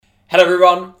Hello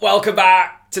everyone, welcome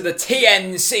back to the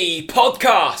TNC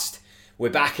podcast. We're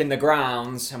back in the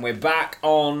grounds and we're back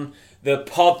on the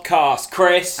podcast,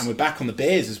 Chris. And we're back on the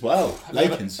beers as well.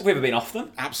 Lakens. Have we ever been off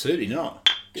them? Absolutely not.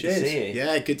 Good Cheers. to see you.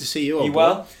 Yeah, good to see you all. You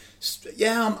well?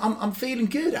 Yeah, I'm feeling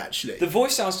good actually. The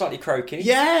voice sounds slightly croaky.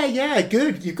 Yeah,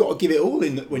 good. You've got to give it all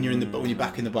when you're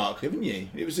back in the Barclay, haven't you?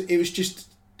 It was just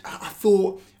I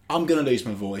thought I'm going to lose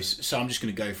my voice, so I'm just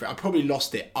going to go for it. I probably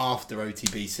lost it after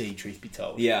OTBC, truth be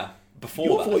told. Yeah.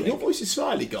 Before your voice is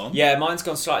slightly gone. Yeah, mine's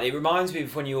gone slightly. It reminds me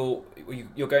of when you're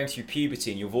going through puberty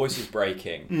and your voice is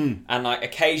breaking, and like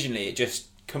occasionally it just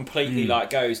completely like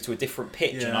goes to a different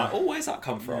pitch, and like, oh, where's that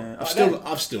come from? Yeah.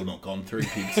 I've still not gone through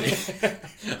puberty.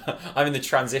 I'm in the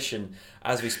transition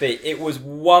as we speak. It was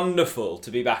wonderful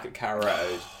to be back at Carrow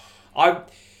Road.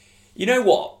 You know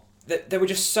what? There were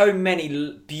just so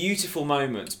many beautiful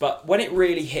moments, but when it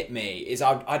really hit me is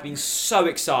I'd been so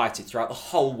excited throughout the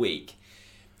whole week.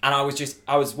 And I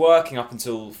was working up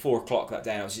until 4 o'clock that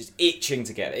day, and I was just itching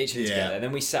to get there. And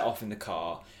then we set off in the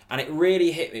car, and it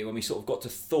really hit me when we sort of got to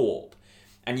Thorpe,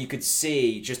 and you could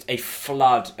see just a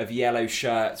flood of yellow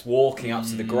shirts walking up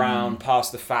to the ground,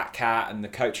 past the Fat Cat and the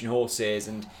Coach and Horses,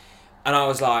 and I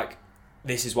was like,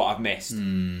 this is what I've missed.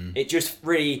 It just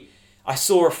really... I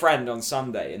saw a friend on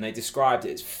Sunday, and they described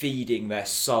it as feeding their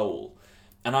soul.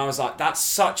 And I was like, that's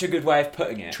such a good way of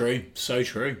putting it. True, so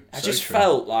true. I just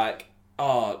felt like...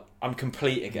 oh, I'm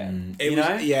complete again.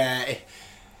 It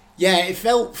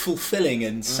felt fulfilling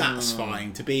and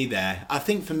satisfying to be there. I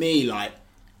think for me, like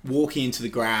walking into the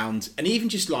ground and even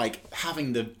just like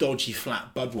having the dodgy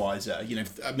flat Budweiser,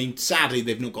 I mean, sadly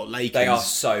they've not got Lakers. They are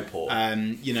so poor.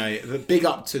 Big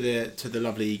up to the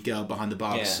lovely girl behind the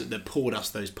bar that poured us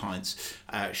those pints.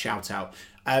 Shout out.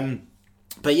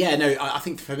 But yeah, no, I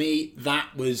think for me,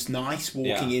 that was nice,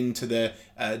 walking into the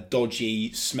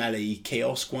dodgy, smelly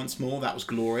kiosk once more. That was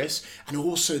glorious. And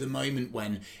also the moment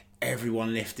when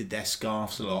everyone lifted their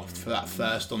scarves aloft for that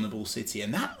first On the Ball City.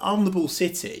 And that On the Ball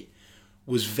City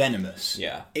was venomous.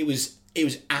 Yeah. It was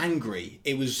angry.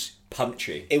 It was...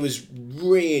 punchy. It was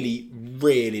really,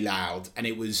 really loud. And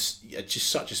it was just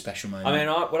such a special moment. I mean,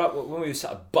 when we were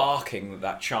sort of barking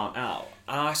that chant out,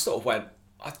 and I sort of went...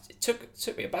 It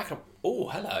took me aback. Oh,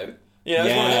 hello.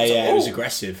 It was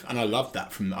aggressive, and I love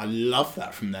that from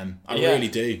them. I really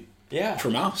do. Yeah,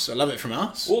 from us. I love it from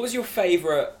us. What was your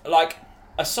favourite? Like,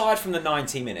 aside from the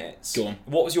 90 minutes, go on.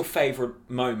 What was your favourite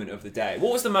moment of the day?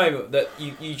 What was the moment that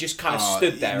you just kind of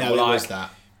stood there? No, and it like, was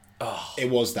that. Oh. It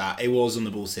was that. It was On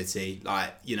the Ball City.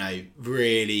 Like,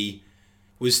 really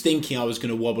was thinking I was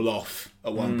going to wobble off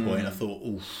at one point. I thought,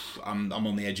 oof, I'm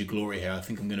on the edge of glory here. I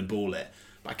think I'm going to ball it.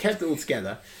 But I kept it all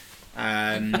together.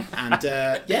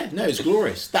 It was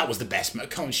glorious. That was the best moment.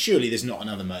 Come on, surely there's not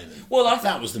another moment. Well,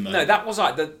 that was the moment. No, that was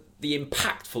like the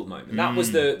impactful moment. That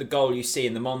was the goal you see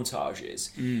in the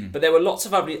montages. But there were lots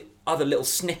of other little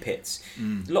snippets.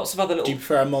 Lots of other little... Do you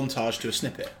prefer a montage to a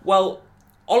snippet? Well,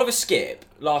 Oliver Skipp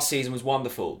last season was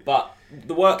wonderful, but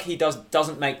the work he does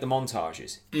doesn't make the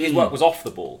montages. His work was off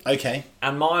the ball. Okay.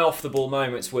 And my off the ball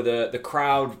moments were the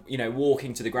crowd,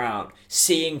 walking to the ground,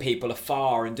 seeing people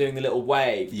afar and doing the little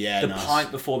wave. Yeah, the nice.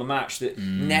 pint before the match that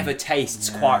never tastes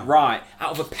quite right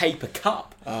out of a paper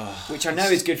cup, which I know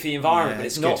is good for the environment, but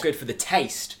it's not good for the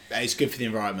taste. It's good for the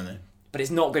environment though. But it's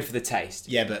not good for the taste.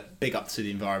 Yeah, but big up to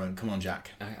the environment. Come on,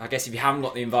 Jack. I guess if you haven't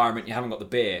got the environment, you haven't got the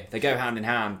beer. They go hand in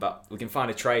hand, but we can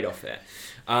find a trade-off here.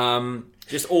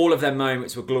 Just all of their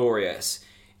moments were glorious.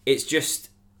 It's just...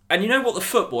 And you know what, the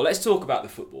football... Let's talk about the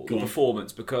football, the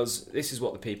performance, because this is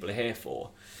what the people are here for.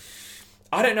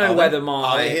 I don't know whether my...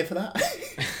 Are they here for that?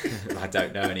 I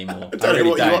don't know anymore. I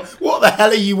really don't. What the hell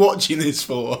are you watching this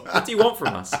for? What do you want from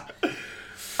us?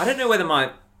 I don't know whether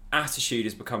my attitude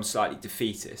has become slightly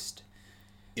defeatist.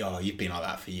 Oh, you've been like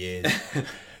that for years.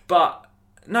 But,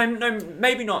 no,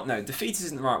 maybe not. No, defeatist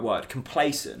isn't the right word.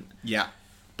 Complacent. Yeah.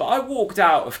 But I walked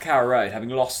out of Carrow Road having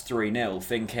lost 3-0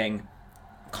 thinking,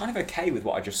 I'm kind of okay with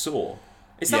what I just saw.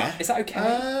 Is that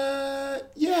okay?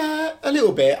 Yeah, a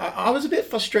little bit. I was a bit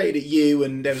frustrated at you,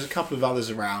 and there was a couple of others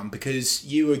around because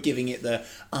you were giving it the,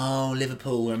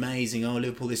 Liverpool were amazing,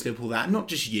 Liverpool this, Liverpool that. Not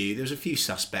just you, there was a few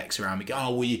suspects around me.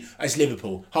 It's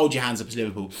Liverpool. Hold your hands up, it's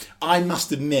Liverpool. I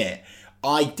must admit,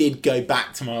 I did go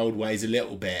back to my old ways a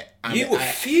little bit. And you were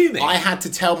fuming. I had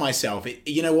to tell myself,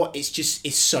 you know what,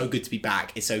 it's so good to be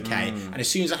back. It's okay. And as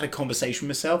soon as I had a conversation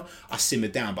with myself, I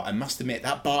simmered down. But I must admit,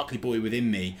 that Barclay boy within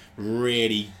me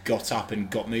really got up and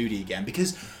got moody again.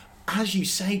 Because, as you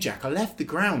say, Jack, I left the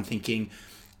ground thinking,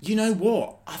 you know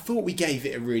what? I thought we gave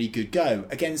it a really good go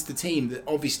against the team that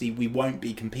obviously we won't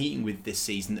be competing with this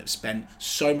season, that have spent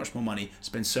so much more money,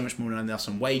 spent so much more money than us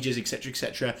on wages, etc.,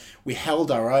 etc. We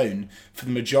held our own for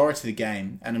the majority of the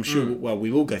game, and I'm sure, well, we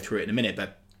will go through it in a minute,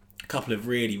 but a couple of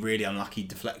really, really unlucky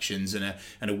deflections and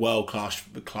a world class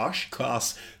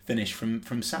finish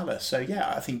from Salah. So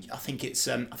yeah, I think it's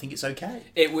okay.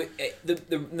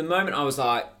 The moment I was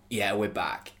like, yeah, we're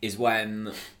back, is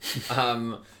when I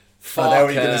know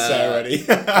what you're going to say already.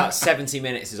 About 70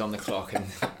 minutes is on the clock and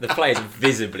the players are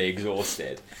visibly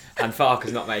exhausted and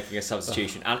Farke's not making a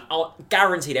substitution. And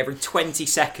guaranteed every 20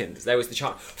 seconds there was the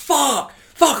chant, Fuck,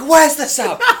 where's the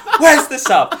sub? Where's the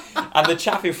sub? And the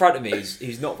chap in front of me,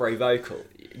 who's not very vocal,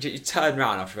 he turned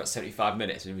around after about 75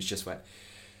 minutes and he was just went...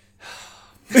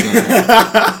 at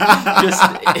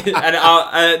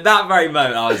that very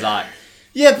moment I was like,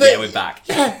 yeah, we're back.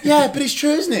 Yeah, but it's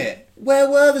true, isn't it? Where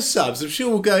were the subs? I'm sure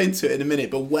we'll go into it in a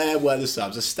minute, but where were the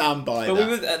subs? I stand by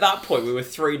that. At that point, we were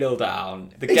 3-0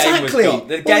 down. The game was gone.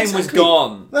 The game was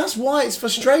gone. That's why it's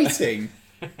frustrating.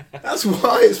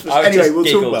 Anyway, we'll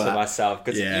talk about that. Myself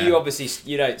because you obviously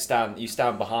you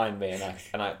stand behind me,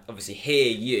 and I obviously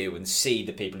hear you and see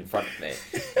the people in front of me,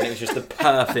 and it was just the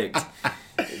perfect,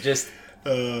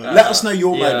 let us know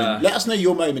your moment. Let us know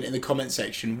your moment in the comment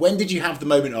section. When did you have the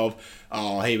moment of,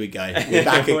 oh, here we go, we're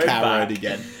back at Carrow Road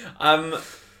again?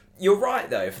 You're right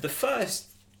though. For the first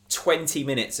 20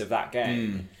 minutes of that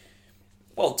game,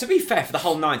 well, to be fair, for the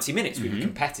whole 90 minutes we were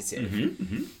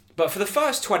competitive. But for the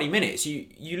first 20 minutes,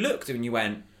 you looked and you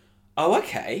went, oh,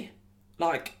 okay,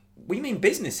 like we mean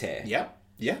business here.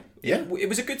 Yeah. It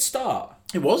was a good start.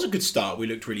 It was a good start. We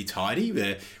looked really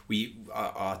tidy.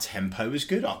 Our tempo was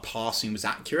good. Our passing was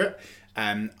accurate.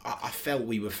 I felt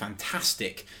we were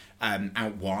fantastic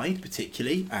out wide,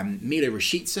 particularly. Milo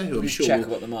Rashica, who I'm sure... Check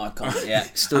what the mark on. Yeah,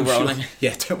 still rolling. Sure,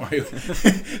 yeah, don't worry.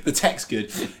 The tech's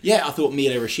good. Yeah, I thought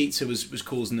Milo Rashica was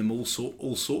causing them all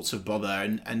sorts of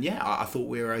bother. And yeah, I thought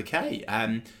we were okay.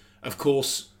 Of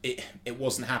course, it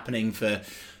wasn't happening for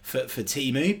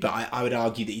Timu, but I would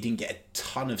argue that he didn't get a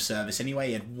ton of service anyway.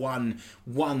 He had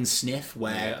one sniff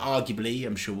where arguably,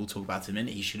 I'm sure we'll talk about it in a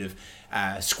minute, he should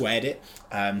have squared it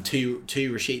to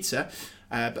Rashica.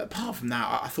 But apart from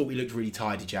that, I thought we looked really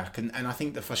tidy, Jack. And I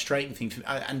think the frustrating thing,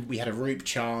 and we had a Roop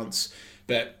chance,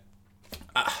 but...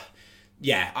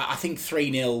 I think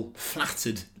 3-0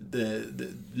 flattered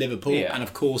the Liverpool, and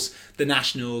of course the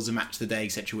Nationals and Match of the Day,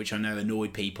 etc., which I know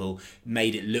annoyed people,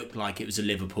 made it look like it was the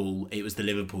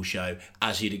Liverpool show,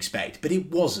 as you'd expect, but it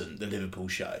wasn't the Liverpool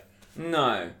show.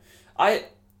 No, I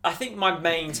think my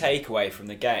main takeaway from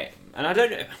the game, and I don't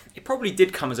know, it probably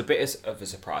did come as a bit of a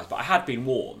surprise, but I had been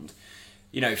warned.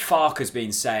 You know, Farke has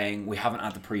been saying we haven't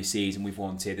had the pre-season we've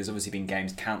wanted. There's obviously been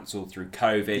games cancelled through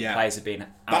COVID. Yeah. Players have been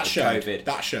out of COVID.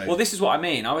 That showed. Well, this is what I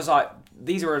mean. I was like,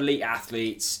 these are elite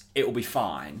athletes. It will be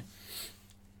fine.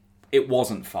 It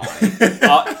wasn't fine.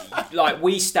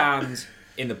 We stand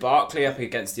in the Barclay up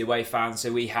against the away fans.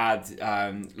 So we had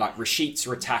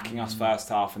Rashica attacking us first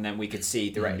half, and then we could see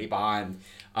directly behind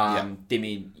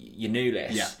Dimi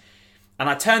Yanulis. Yeah. And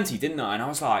I turned to you, didn't I? And I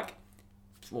was like,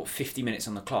 50 minutes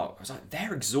on the clock. I was like,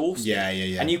 they're exhausted. Yeah.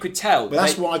 And you could tell. But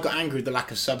that's why I got angry with the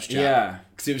lack of subs, Jack. Yeah.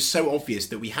 Because it was so obvious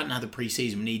that we hadn't had the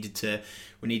pre-season. We needed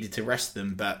to rest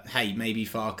them. But hey, maybe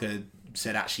Farke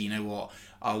said, actually, you know what?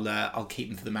 I'll keep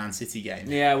them for the Man City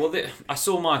game. Yeah. Well, I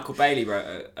saw Michael Bailey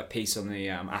wrote a piece on the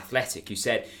Athletic who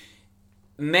said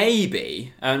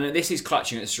maybe, and this is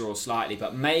clutching at the straw slightly,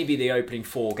 but maybe the opening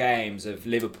 4 games of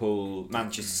Liverpool,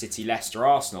 Manchester City, Leicester,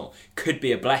 Arsenal could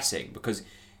be a blessing because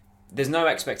there's no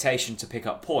expectation to pick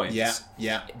up points.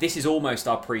 Yeah. This is almost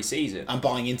our pre-season. I'm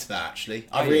buying into that, actually.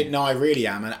 I really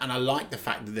am, and I like the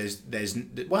fact that there's.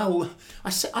 Well,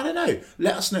 I don't know.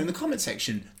 Let us know in the comment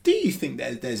section. Do you think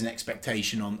there's an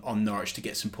expectation on Norwich to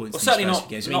get some points? Well, certainly not.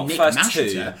 Games? Not Nick first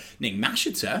Masheter, two. Nick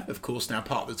Masheter, of course, now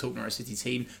part of the Talk Norwich City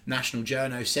team. National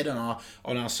Journo said on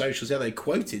our socials there, they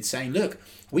quoted saying, "Look,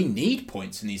 we need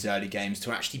points in these early games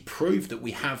to actually prove that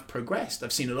we have progressed."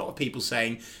 I've seen a lot of people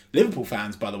saying, Liverpool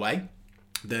fans, by the way.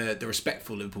 The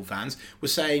respectful Liverpool fans were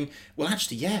saying, well,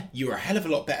 actually, yeah, you were a hell of a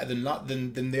lot better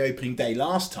than the opening day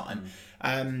last time.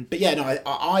 But yeah, no,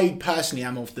 I personally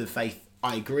am of the faith.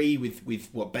 I agree with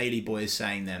what Bailey Boy is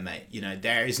saying there, mate. You know,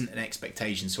 there isn't an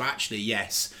expectation. So actually,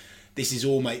 yes, this is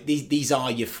almost these are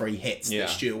your free hits that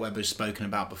Stuart Webber's spoken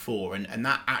about before, and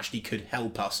that actually could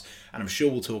help us. And I'm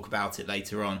sure we'll talk about it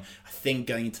later on. I think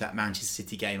going into that Manchester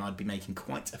City game, I'd be making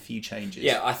quite a few changes.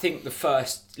 Yeah, I think the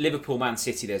first Liverpool-Man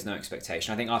City, there's no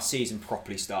expectation. I think our season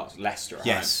properly starts with Leicester at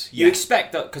home. You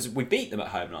expect that because we beat them at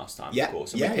home last time, of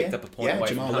course, and we picked up a point away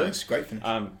Jamal from home. Lewis, great finish.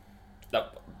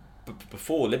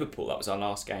 before Liverpool. That was our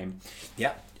last game.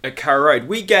 Yeah. At Carrow Road.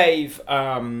 We gave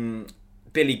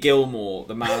Billy Gilmore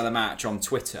the man of the match on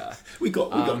Twitter. We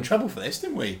got in trouble for this,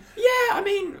 didn't we? Yeah, I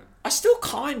mean, I still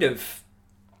kind of...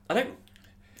 I don't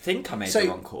think I made the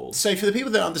wrong call. So for the people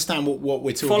that understand what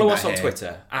we're talking Follow about us on here,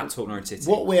 Twitter, at Talk Norwich City.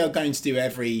 what we are going to do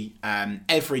every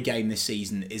game this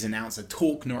season is announce a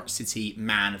Talk Norwich City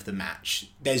man of the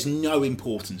match. There's no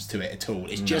importance to it at all.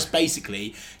 It's just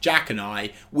basically Jack and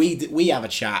I. We have a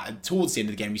chat, and towards the end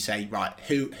of the game we say, right,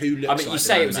 who looks. I mean, like you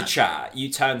say it was a chat. You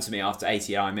turned to me after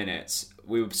 89 minutes.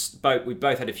 We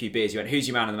both had a few beers. You went, "Who's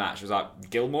your man of the match?" I was like,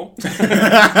 "Gilmore."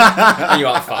 And you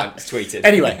are fine. It's tweeted.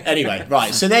 Anyway,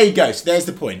 right. So there you go. So there's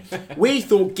the point. We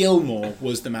thought Gilmore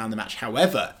was the man of the match.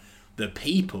 However, the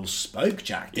people spoke,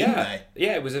 Jack, didn't they?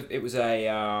 Yeah, it was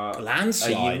a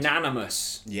landslide, a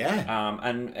unanimous. Yeah.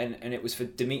 And it was for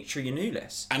Dimitri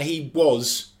Yanoulis. And he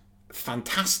was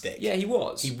fantastic. Yeah, he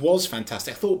was. He was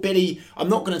fantastic. I thought Billy... I'm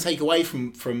not going to take away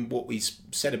from what we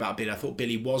said about Billy. I thought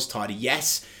Billy was tidy.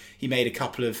 Yes, he made a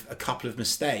couple of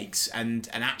mistakes, and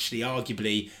actually,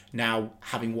 arguably, now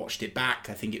having watched it back,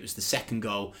 I think it was the second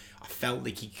goal, I felt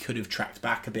like he could have tracked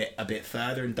back a bit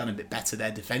further and done a bit better there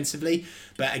defensively.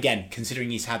 But again, considering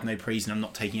he's had no preseason, I'm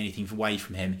not taking anything away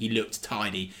from him. He looked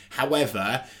tidy.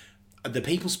 However, the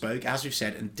people spoke, as we've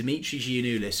said, and Dimitri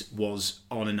Giannoulis was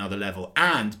on another level.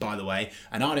 And, by the way,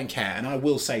 and I don't care, and I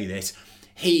will say this,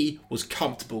 he was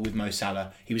comfortable with Mo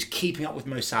Salah. He was keeping up with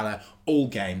Mo Salah all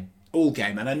game.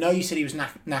 And I know you said he was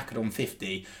knackered on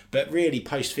 50, but really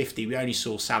post 50 we only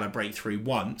saw Salah break through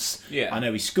once. Yeah. I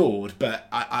know he scored, but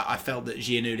I felt that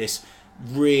Giannoulis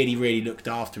really looked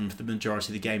after him for the majority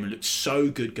of the game and looked so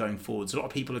good going forwards. A lot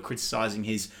of people are criticising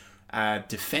his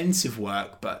defensive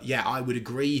work, but yeah, I would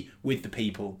agree with the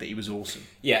people that he was awesome.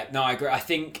 Yeah, no, I agree. I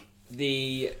think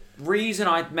the reason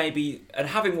and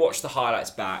having watched the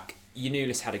highlights back,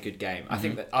 Yanoulis had a good game. I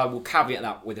think that I will caveat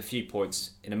that with a few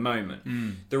points in a moment.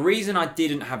 The reason I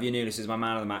didn't have Yanoulis as my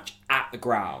man of the match at the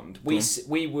ground,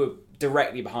 we were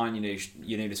directly behind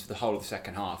Yanoulis for the whole of the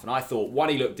second half, and I thought, one,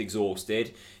 he looked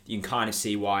exhausted. You can kind of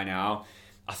see why now.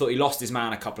 I thought he lost his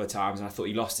man a couple of times, and I thought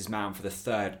he lost his man for the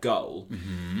third goal.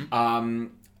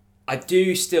 I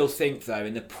do still think, though,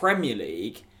 in the Premier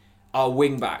League, our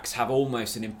wing-backs have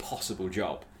almost an impossible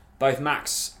job. Both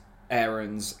Max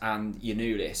Aarons and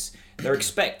Yanoulis, they're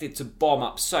expected to bomb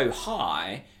up so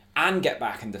high and get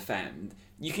back and defend.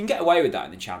 You can get away with that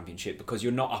in the Championship because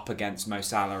you're not up against Mo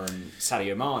Salah and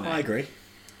Sadio Mane. I agree.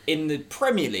 In the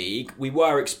Premier League, we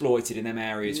were exploited in them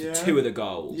areas for two of the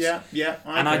goals. Yeah,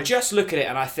 I agree. I just look at it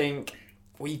and I think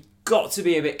we've got to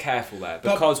be a bit careful there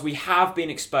because we have been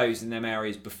exposed in them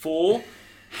areas before.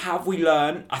 Have we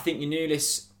learned? I think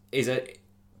Yanoulis is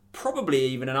probably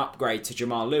even an upgrade to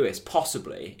Jamal Lewis,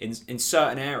 possibly in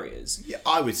certain areas. Yeah,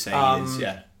 I would say he is.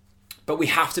 Yeah, but we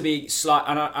have to be slight.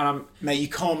 And I'm mate, you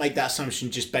can't make that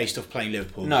assumption just based off playing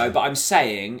Liverpool. No, but I'm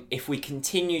saying if we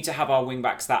continue to have our wing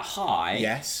backs that high,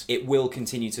 yes, it will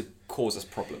continue to cause us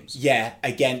problems. Yeah,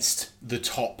 against the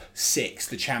top 6,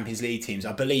 the Champions League teams,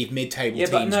 I believe mid-table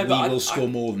teams, we will score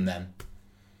more than them.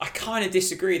 I kind of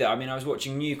disagree though. I mean, I was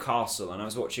watching Newcastle and I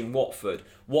was watching Watford.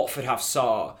 Watford have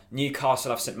Sarr, Newcastle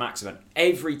have St Maximin.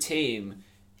 Every team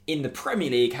in the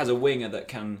Premier League has a winger that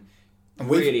can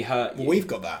really hurt you. Well, we've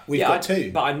got that. We've got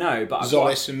two. But I know. But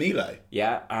Zolis and Milo.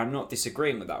 Yeah, I'm not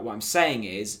disagreeing with that. What I'm saying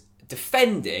is,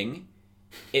 defending,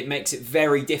 it makes it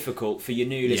very difficult for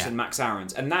Yanoulis and Max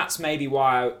Aarons. And that's maybe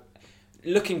why,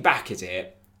 looking back at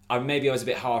it, I was a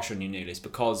bit harsh on Yanoulis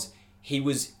because he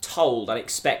was told and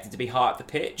expected to be high up the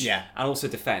pitch and also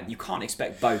defend. You can't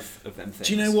expect both of them things.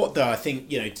 Do you know what, though? I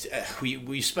think,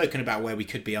 we've spoken about where we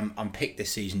could be unpicked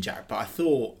this season, Jack, but I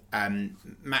thought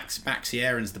Maxi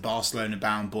Aarons, the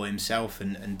Barcelona-bound boy himself,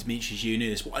 and Dimitri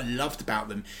Giannoulis, what I loved about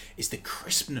them is the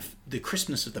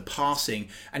crispness of the passing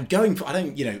and going for,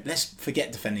 let's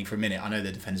forget defending for a minute. I know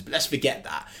they're defenders, but let's forget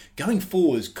that. Going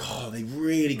forwards, God, they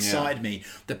really excited me.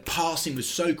 The passing was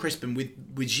so crisp, and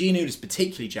with Giannoulis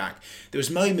particularly, Jack, there was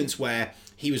moments where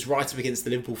he was right up against the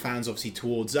Liverpool fans, obviously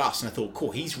towards us, and I thought,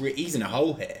 cool, he's in a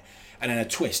hole here. And then a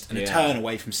twist and a turn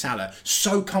away from Salah.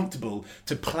 So comfortable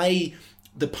to play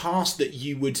the pass that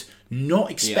you would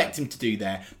not expect him to do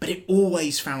there, but it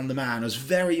always found the man. I was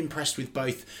very impressed with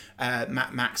both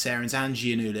Max Aarons and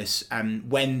Giannoulis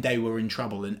when they were in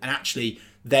trouble, and actually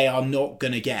they are not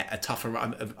going to get a tougher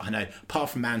ride. I know, apart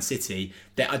from Man City,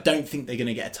 I don't think they're going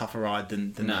to get a tougher ride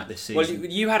than that this season.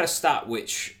 Well, you had a stat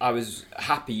which I was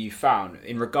happy you found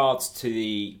in regards to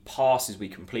the passes we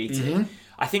completed.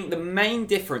 I think the main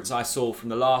difference I saw from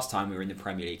the last time we were in the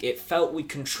Premier League, it felt we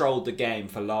controlled the game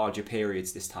for larger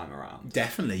periods this time around.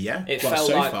 Definitely, yeah. It felt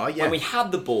so like far, when we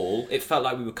had the ball, it felt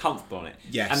like we were comfortable on it.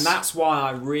 Yes. And that's why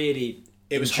I really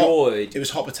enjoyed... It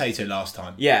was hot potato last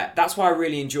time. Yeah, that's why I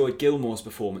really enjoyed Gilmour's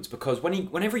performance, because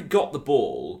whenever he got the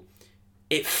ball,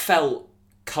 it felt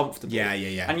comfortable. Yeah.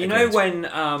 And you know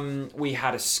when we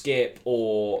had a Skip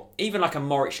or even like a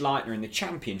Moritz Leitner in the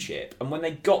Championship, and when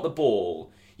they got the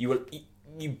ball,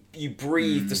 you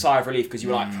breathed a sigh of relief because you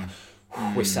were like,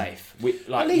 we're safe.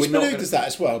 Lise Malou does that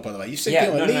as well, by the way. You said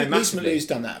Lise Malou's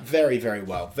done that very, very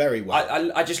well. Very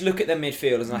well. I just look at their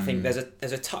midfielders and I think there's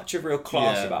a touch of real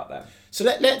class about them. So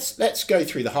let's go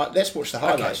through let's watch the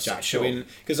highlights, Jack. Sure.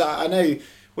 Because I know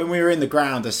when we were in the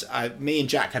ground, me and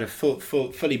Jack had a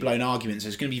fully blown argument. So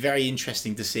it's going to be very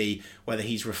interesting to see whether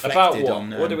he's reflected about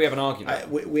on. What did we have an argument?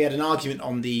 We had an argument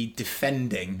on the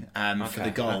defending for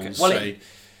the goals. Well,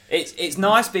 it's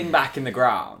nice being back in the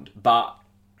ground, but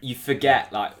you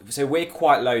forget, so we're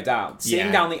quite low down.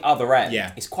 Sitting down the other end,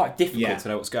 it's quite difficult to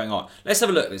know what's going on. Let's have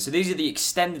a look at this. So these are the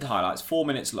extended highlights, 4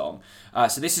 minutes long.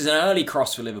 So this is an early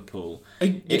cross for Liverpool.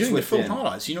 You're doing the full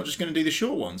highlights. You're not just going to do the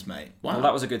short ones, mate. Wow. Well,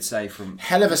 that was a good save from...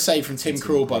 Hell of a save from Tim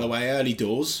Krul, by the way, early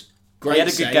doors. Great He had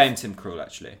a save. good game, Tim Krul,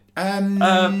 actually.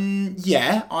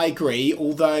 Yeah, I agree.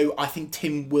 Although I think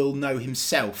Tim will know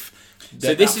himself.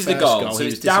 So this is the goal. So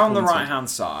it's down the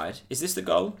right-hand side. Is this the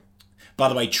goal? By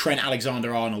the way, Trent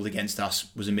Alexander-Arnold against us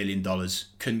was $1 million.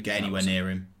 Couldn't get anywhere near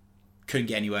him.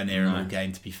 All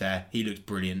game, to be fair. He looked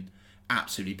brilliant.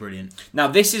 Absolutely brilliant. Now,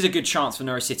 this is a good chance for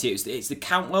Norwich City. It's the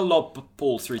Cantwell lob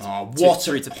ball through to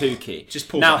Pukki. Just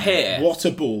pause now here. What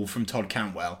a ball from Todd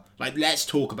Cantwell. Let's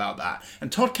talk about that.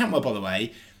 And Todd Cantwell, by the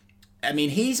way, I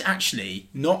mean, he's actually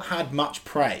not had much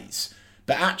praise,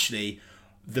 but actually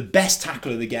the best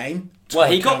tackle of the game. Well,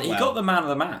 he got the man of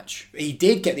the match. He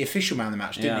did get the official man of the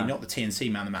match, didn't he? Not the TNC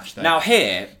man of the match, though. Now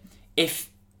here, if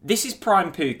this is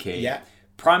Prime Pukki,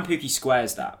 Prime Pukki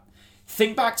squares that.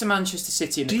 Think back to Manchester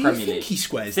City in the Premier League. Do you think he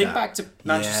squares that? Think back to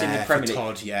Manchester in the Premier League.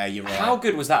 Todd, yeah, you're right. How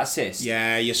good was that assist?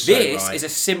 Yeah, you're so right. This is a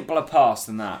simpler pass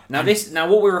than that. Now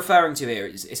what we're referring to here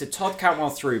is it's a Todd Cantwell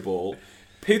through ball.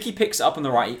 Pukki picks it up on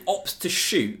the right. He opts to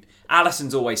shoot.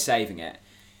 Alisson's always saving it.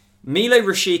 Milo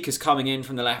Rashica's coming in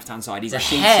from the left-hand side. He's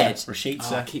ahead.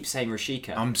 Rashica. I keep saying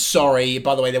Rashica. I'm sorry.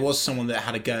 By the way, there was someone that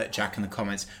had a go at Jack in the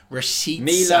comments. Rashica.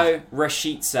 Milo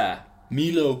Rashica.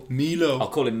 Milo. I'll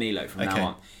call him Milo from now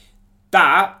on.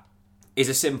 That is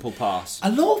a simple pass.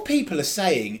 A lot of people are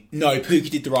saying, no,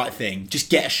 Pukki did the right thing. Just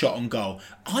get a shot on goal.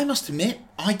 I must admit,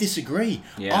 I disagree.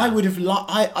 Yeah. I would have...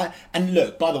 And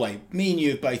look, by the way, me and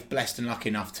you are both blessed and lucky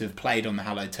enough to have played on the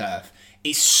hallowed turf.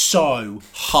 It's so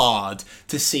hard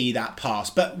to see that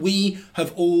pass. But we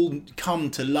have all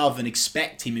come to love and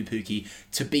expect Teemu Pukki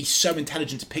to be so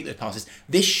intelligent to pick those passes.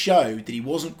 This showed that he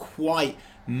wasn't quite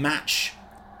match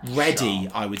ready,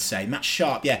 I would say. Match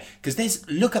sharp, yeah. Because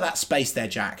look at that space there,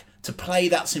 Jack. To play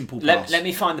that simple pass. Let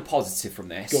me find the positive from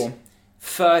this. Go on.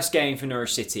 First game for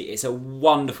Norwich City. It's a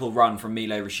wonderful run from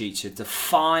Milo Rashica to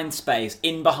find space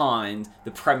in behind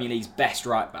the Premier League's best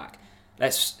right back.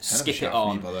 Let's skip it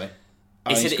on. Me, by the way.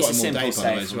 It's a simple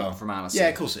save from Alisson. Yeah,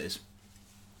 of course it is.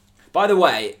 By the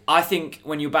way, I think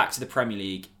when you're back to the Premier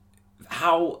League,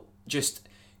 how just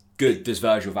good does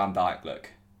Virgil van Dijk look?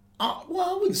 Well,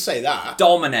 I wouldn't say that.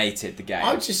 Dominated the game.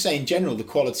 I would just say in general the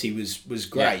quality was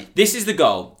great. Yeah. This is the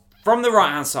goal. From the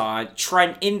right-hand side,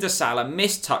 Trent into Salah,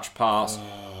 missed touch pass.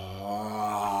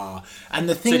 And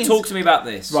the thing is... So talk to me about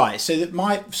this. Right, so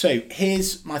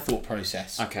here's my thought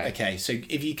process. Okay, so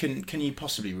if you can you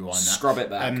possibly rewind that? Scrub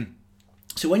it back.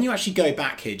 So when you actually go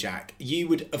back here, Jack, you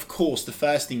would, of course, the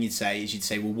first thing you'd say,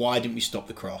 well, why didn't we stop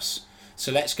the cross?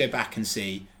 So let's go back and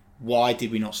see, why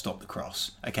did we not stop the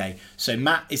cross? Okay, so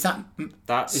Matt, is that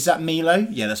Milo?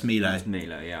 Yeah, that's Milo. That's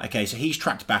Milo, yeah. Okay, so he's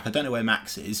tracked back. I don't know where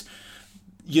Max is.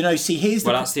 See, here's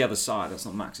Well, that's the other side. That's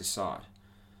not Max's side.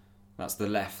 That's the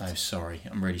left. Oh, sorry.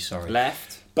 I'm really sorry.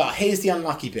 Left. But here's the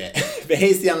unlucky bit.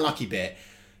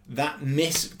 That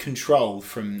miscontrol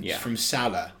from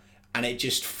Salah, and it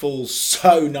just falls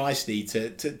so nicely to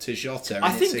Jota.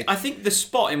 I think the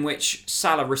spot in which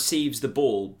Salah receives the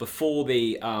ball before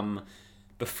the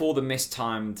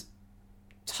mistimed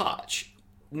touch,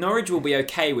 Norwich will be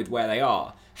okay with where they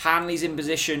are. Hanley's in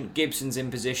position, Gibson's in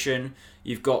position.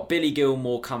 You've got Billy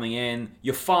Gilmour coming in.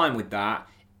 You're fine with that.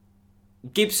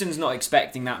 Gibson's not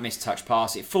expecting that mistouch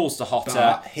pass. It falls to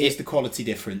Jota. But here's the quality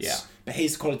difference. Yeah. But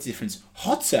here's the quality difference.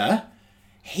 Jota,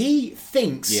 he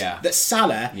thinks that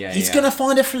Salah, he's going to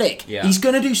find a flick. Yeah. He's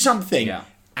going to do something. Yeah.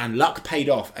 and luck paid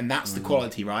off, and that's the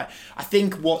quality, right? I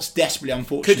think what's desperately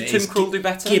unfortunate Could Tim Krul do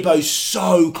better? Gibbo's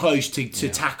so close to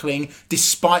tackling,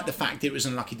 despite the fact that it was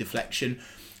an unlucky deflection.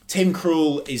 Tim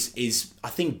Krul is I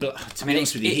think, to be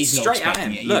honest with you, he's not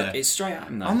expecting it either. Look, it's straight at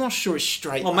him, though. I'm not sure it's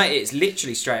straight. Well, mate, it's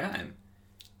literally straight at him.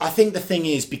 I think the thing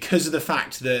is, because of the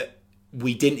fact that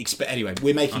we didn't expect... Anyway,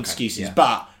 we're making excuses,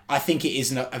 but I think it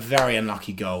is a very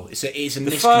unlucky goal. It's a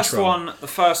miscontrol. The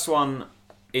first one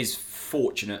is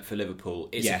fortunate for Liverpool.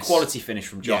 It's a quality finish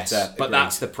from Jota, but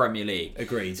that's the Premier League.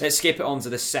 Agreed. Let's skip it on to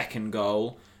the second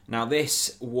goal. Now,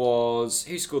 this was...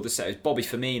 Who scored the second? It was Bobby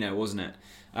Firmino, wasn't it?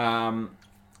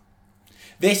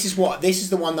 This is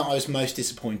the one that I was most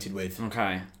disappointed with.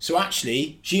 Okay. So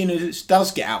actually, Gino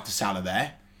does get out to Salah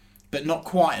there, but not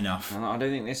quite enough. I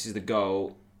don't think this is the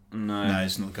goal. No,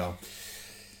 it's not the goal.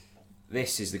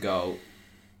 This is the goal.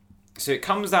 So it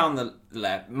comes down the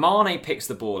left. Mane picks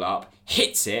the ball up,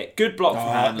 hits it. Good block from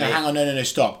Hanley. Hang on, no,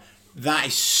 stop. That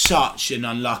is such an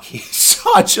unlucky.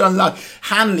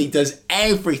 Hanley does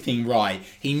everything right.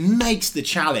 He makes the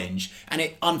challenge, and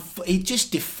it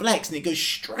just deflects, and it goes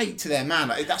straight to their man.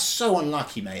 That's so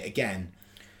unlucky, mate. Again.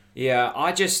 Yeah,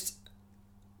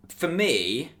 for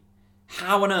me,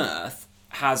 how on earth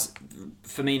has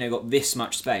Firmino got this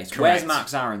much space? Correct. Where's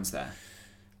Max Aarons there?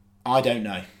 I don't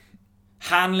know.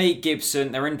 Hanley,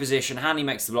 Gibson, they're in position. Hanley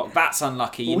makes the block. That's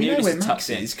unlucky. Well, we know where Max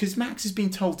is because Max has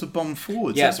been told to bomb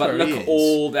forwards. Yeah, but look at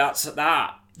all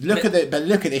that. Look at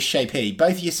this shape here.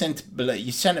 Both of your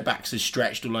centre backs are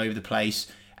stretched all over the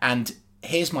place. And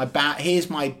here's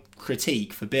my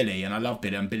critique for Billy, and I love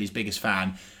Billy. I'm Billy's biggest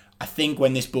fan. I think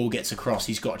when this ball gets across,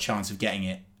 he's got a chance of getting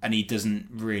it, and he doesn't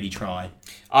really try.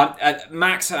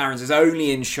 Max Aarons is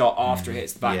only in shot after it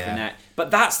hits the back of the net.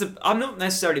 But I'm not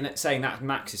necessarily saying that's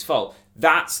Max's fault.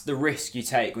 That's the risk you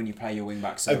take when you play your wing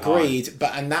back so Agreed,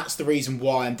 and that's the reason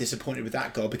why I'm disappointed with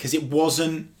that goal, because it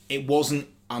wasn't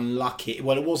unlucky.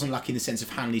 Well, it was unlucky in the sense of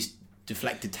Hanley's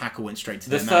deflected tackle went straight to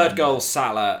the third goal.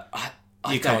 Salah.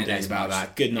 You can't do anything about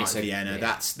that. Good night, Vienna.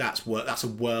 Yeah. That's a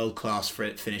world class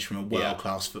finish from a world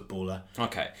class footballer.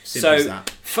 Okay, Simple as that.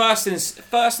 first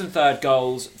and third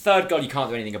goals. Third goal you can't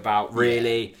do anything about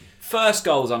really. Yeah. First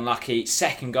goal's unlucky.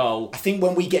 Second goal, I think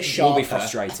when we get sharper, we'll be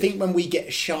frustrated. I think when we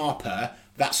get sharper,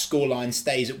 that scoreline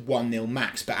stays at 1-0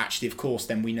 max. But actually, of course,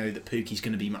 then we know that Pukki's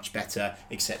going to be much better,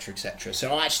 etc., etc.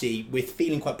 So actually, we're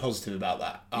feeling quite positive about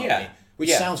that, aren't we?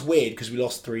 Which sounds weird because we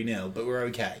lost 3-0, but we're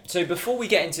okay. So before we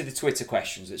get into the Twitter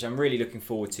questions, which I'm really looking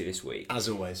forward to this week, as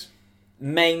always,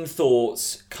 main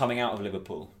thoughts coming out of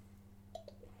Liverpool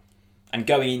and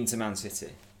going into Man City.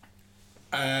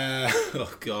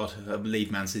 Oh God, I'll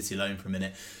leave Man City alone for a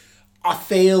minute. I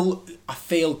feel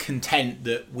content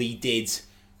that we did.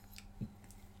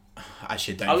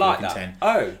 Actually, I don't feel content.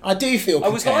 Oh, I do feel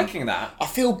content. I was liking that. I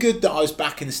feel good that I was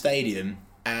back in the stadium.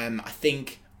 I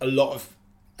think a lot of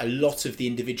the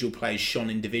individual players shone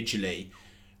individually.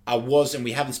 And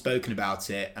we haven't spoken about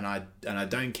it, and I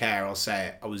don't care. I'll say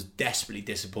it. I was desperately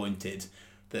disappointed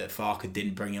that Farke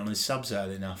didn't bring on his subs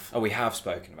early enough. Oh, we have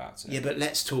spoken about it. Yeah, but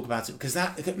let's talk about it because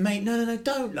mate, no,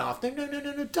 don't laugh. No,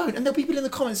 don't. And there'll be people in the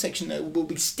comment section that will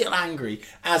be still angry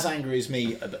as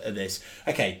me at this.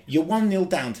 Okay, you're 1-0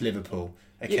 down to Liverpool.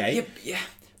 Okay. Yeah.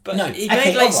 But no, he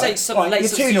made late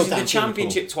substitutions in the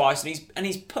Championship twice, and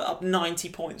he's put up 90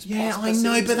 points. Yeah, I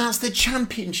know, but that's the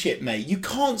Championship, mate. You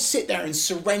can't sit there and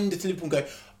surrender to Liverpool and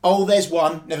go, "Oh, there's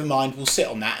one. Never mind. We'll sit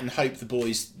on that and hope the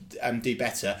boys do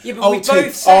better." Yeah, but we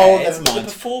both said the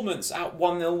performance at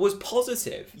 1-0 was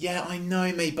positive. Yeah, I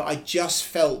know, mate, but I just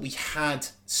felt we had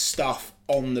stuff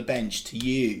on the bench to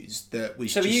use that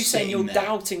was. So are you saying you're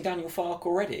doubting Daniel Farke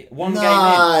already? Game in.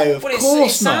 No, of course not.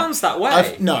 It sounds that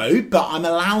way. No, but I'm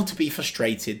allowed to be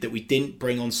frustrated that we didn't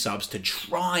bring on subs to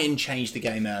try and change the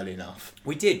game early enough.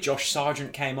 We did. Josh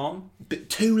Sargent came on. But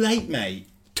too late, mate.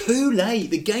 Too late.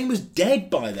 The game was dead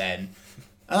by then.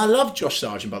 And I love Josh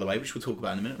Sargent, by the way, which we'll talk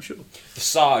about in a minute, I'm sure. The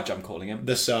Sarge, I'm calling him.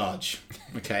 The Sarge.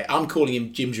 Okay, I'm calling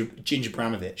him Ginger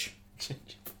Bramovich.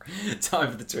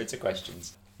 Time for the Twitter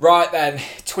questions. Right then,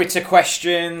 Twitter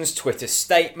questions, Twitter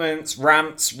statements,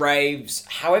 rants, raves,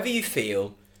 however you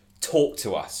feel, talk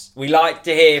to us. We like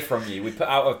to hear from you. We put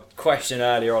out a question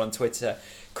earlier on Twitter.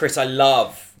 Chris, I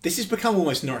love... This has become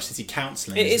almost Norwich City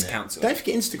counselling, It is counselling. Don't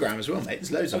forget Instagram as well, mate.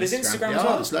 There's loads on Instagram. There's Instagram as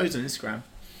well? There's loads on Instagram.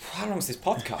 How long is this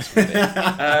podcast going to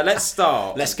be? Let's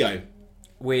start. Let's go.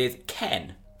 With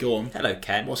Ken. Go on. Hello,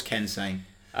 Ken. What's Ken saying?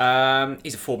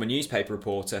 He's a former newspaper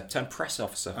reporter turned press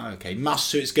officer. Okay,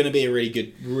 so it's going to be a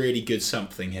really good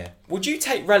something here. Would you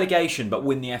take relegation but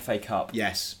win the FA Cup?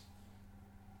 Yes.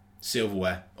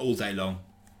 Silverware all day long.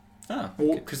 Oh,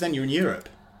 because then you're in Europe.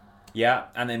 Yeah,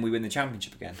 and then we win the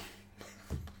Championship again.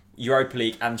 Europa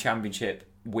League and Championship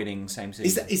winning same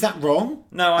season. Is that wrong?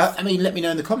 No, I mean, let me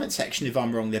know in the comment section if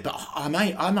I'm wrong there. But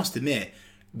I must admit,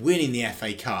 winning the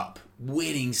FA Cup,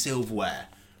 winning silverware,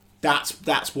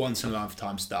 that's once in a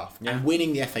lifetime stuff. Yeah. And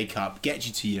winning the FA Cup gets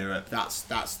you to Europe. That's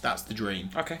the dream.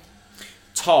 Okay.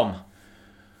 Tom.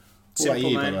 What about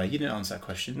you, by the way? You didn't answer that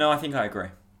question. No, I think I agree.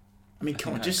 I mean,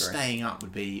 come on, just staying up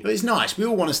would be... Well, it's nice. We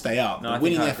all want to stay up. No, but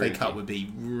winning the FA Cup would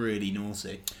be really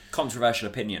naughty. Controversial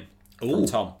opinion from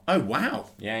Tom. Oh,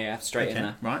 wow. Yeah, straight in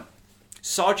there. Right.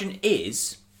 Sargent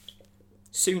is,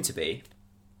 soon to be,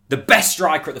 the best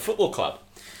striker at the football club.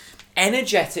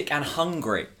 Energetic and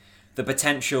hungry. The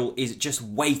potential is just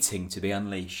waiting to be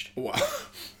unleashed. Well,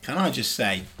 can I just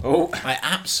say, I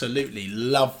absolutely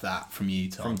love that from you,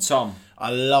 Tom. From Tom. I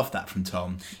love that from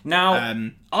Tom. Now,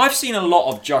 I've seen a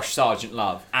lot of Josh Sargent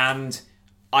love, and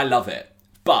I love it.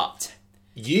 But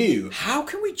how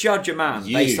can we judge a man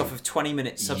based off of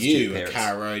 20-minute substitute periods? You at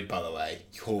Carrow Road, by the way.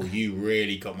 You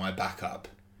really got my back up.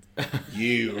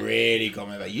 You really got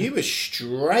my back. You were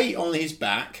straight on his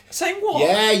back. Saying what?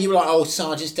 Yeah, you were like,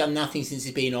 Sargent's done nothing since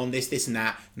he's been on this and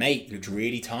that. Mate, he looked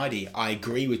really tidy. I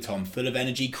agree with Tom. Full of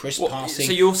energy, crisp passing.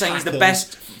 So you're saying he's the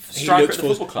best striker at the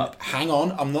football club? Hang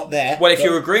on, I'm not there. Well, if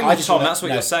you're agreeing with Tom, that's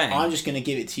what you're saying. I'm just going to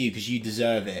give it to you because you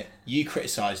deserve it. You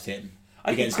criticised him.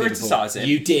 I didn't criticise him.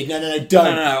 You did. No, don't.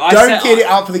 Don't get it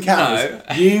up for the cameras.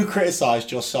 No. You criticised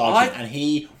Josh Sargent, and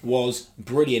he was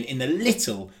brilliant in the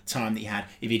little time that he had.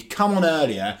 If he'd come on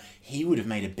earlier, he would have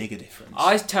made a bigger difference.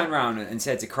 I turned around and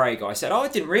said to Craig, I said, I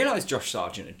didn't realise Josh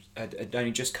Sargent had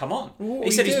only just come on.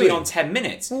 He said he's been on 10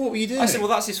 minutes. What were you doing? I said, well,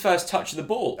 that's his first touch of the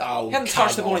ball. He hasn't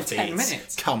touched the ball in 10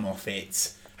 minutes. Come off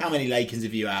it. How many Lakens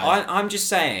have you had? I'm just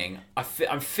saying,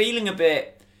 I'm feeling a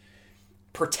bit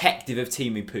protective of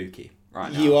Teemu Pukki.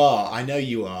 Right now. You are. I know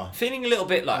you are. Feeling a little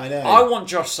bit like... I want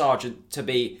Josh Sargent to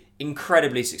be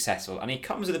incredibly successful, and he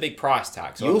comes with a big price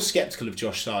tag. So you're sceptical of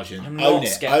Josh Sargent. I'm own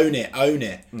not it. Own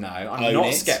it. No, I'm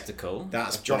not sceptical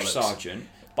of Josh Sargent,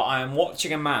 but I am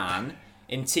watching a man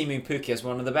in Teemu Pukki as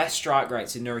one of the best strike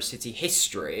rates in Norwich City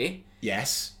history.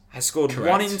 Yes. Has scored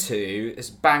 1 in 2, has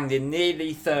banged in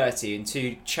nearly 30 in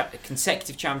 2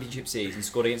 consecutive championship seasons,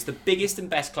 scored against the biggest and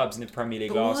best clubs in the Premier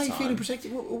League last time. Why are you feeling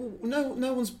protected?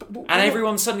 No one's... And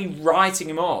everyone's suddenly writing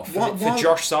him off for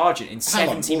Josh Sargent in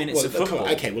 70 minutes of football.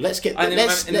 Okay, well, let's get...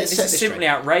 This is simply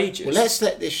outrageous. Well, let's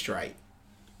set this straight.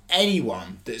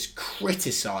 Anyone that's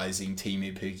criticising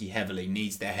Teemu Pukki heavily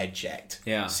needs their head checked.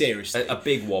 Yeah. Seriously. A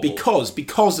big wobble.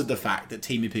 Because of the fact that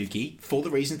Teemu Pukki, for the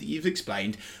reasons that you've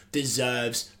explained,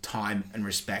 deserves time and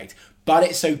respect. But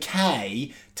it's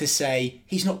okay to say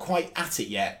he's not quite at it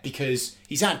yet because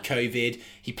he's had COVID,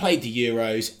 he played the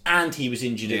Euros, and he was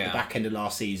injured at the back end of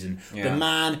last season. Yeah. The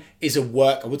man is a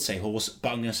I would say horse, but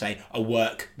I'm going to say a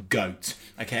work goat.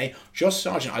 Okay? Josh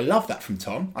Sargent, I love that from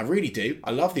Tom. I really do.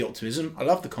 I love the optimism. I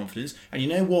love the confidence. And you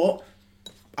know what?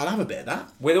 I'll have a bit of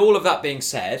that. With all of that being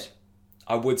said,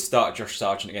 I would start Josh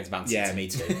Sargent against Man City. Yeah, me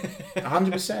too.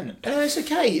 100%. It's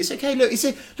okay. It's okay. Look,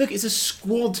 it's a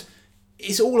squad.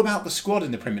 It's all about the squad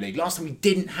in the Premier League. Last time we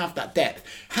didn't have that depth.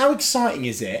 How exciting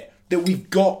is it that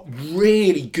we've got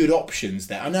really good options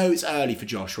there? I know it's early for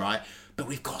Josh, right? But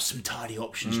we've got some tidy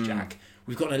options, Jack.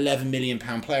 We've got an £11 million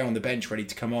player on the bench ready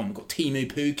to come on. We've got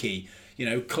Teemu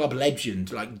Pukki, club legend,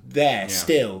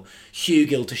 still.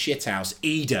 Hugill to Shithouse,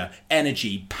 Ida,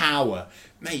 energy, power.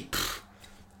 Mate,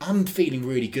 I'm feeling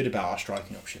really good about our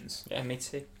striking options. Yeah, me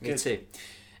too. Me too.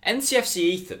 NCFC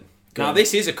Ethan. Now,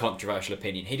 this is a controversial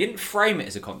opinion. He didn't frame it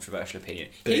as a controversial opinion.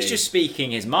 He's just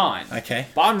speaking his mind. Okay.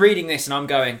 But I'm reading this and I'm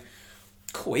going,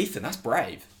 cool, Ethan, that's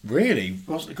brave. Really?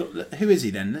 Who is he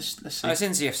then? Let's see. It's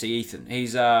NCFC Ethan.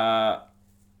 He's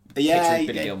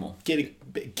Billy Gilmore.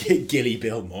 Gilly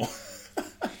Bilmore.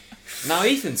 Now,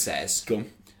 Ethan says, go on.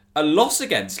 A loss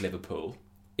against Liverpool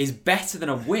is better than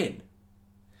a win.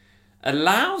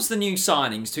 Allows the new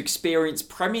signings to experience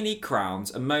Premier League crowns,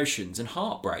 emotions and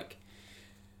heartbreak.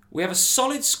 We have a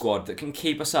solid squad that can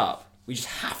keep us up. We just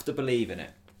have to believe in it.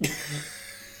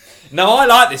 No, I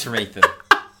like this from Ethan.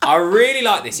 I really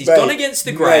like this. He's gone against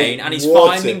the grain and he's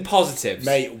finding positives.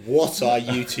 Mate, what are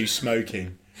you two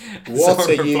smoking? What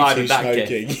are you two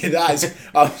smoking?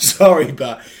 I'm sorry,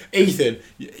 but Ethan,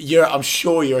 I'm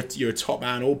sure you're a top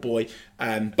man or boy,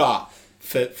 but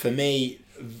for me,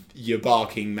 you're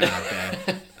barking mad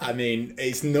there. I mean,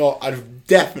 it's not. I'd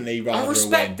definitely rather. I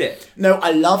respect it. No,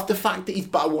 I love the fact that he's.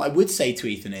 But what I would say to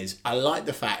Ethan is, I like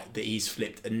the fact that he's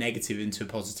flipped a negative into a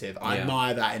positive. I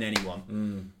admire that in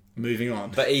anyone. Moving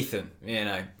on. But Ethan,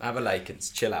 have a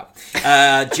Lakens, chill out.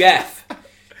 Jeff,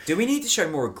 Do we need to show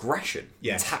more aggression?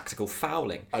 Yes. Tactical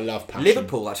fouling. I love passion.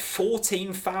 Liverpool had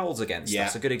 14 fouls against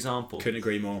us. A good example. Couldn't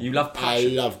agree more. You love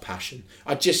passion. I love passion.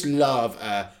 I just love.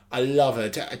 I love her.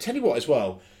 I tell you what, as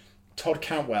well. Todd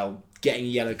Cantwell getting a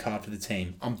yellow card for the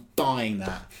team. I'm buying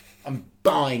that. I'm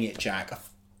buying it, Jack.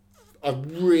 I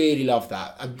really love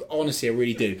that. Honestly, I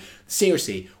really do.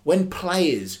 Seriously, when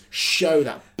players show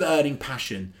that burning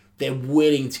passion, they're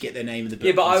willing to get their name in the book.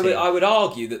 Yeah, but I would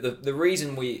argue that the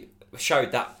reason we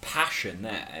showed that passion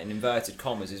there, in inverted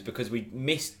commas, is because we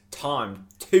missed time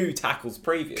 2 tackles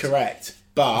previous. Correct.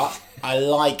 But I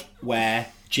like where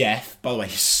Jeff, by the way,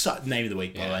 name of the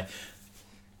week, by the way.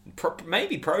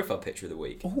 Maybe profile picture of the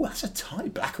week. Oh, that's a tidy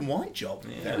black and white job.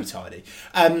 Yeah. Very tidy.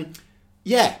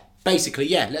 Basically,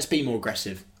 let's be more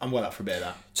aggressive. I'm well up for a bit of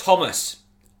that. Thomas,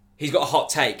 he's got a hot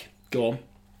take. Go on.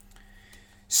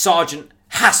 Sargent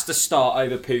has to start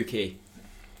over Pukki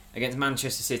against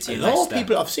Manchester City and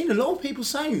Leicester. I've seen a lot of people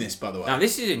saying this, by the way. Now,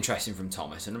 this is interesting from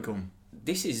Thomas, and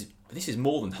this is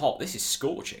more than hot. This is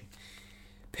scorching.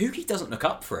 Pukki doesn't look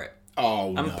up for it.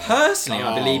 Oh, and personally,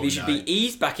 I believe he should be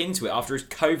eased back into it after his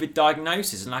COVID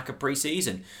diagnosis and lack of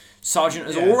pre-season. Sargent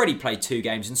has already played 2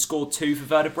 games and scored 2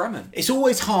 for Werder Bremen. It's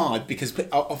always hard because,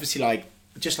 obviously,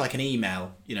 just like an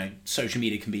email, social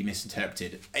media can be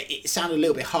misinterpreted. It sounded a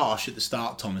little bit harsh at the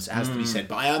start, Thomas, it has to be said,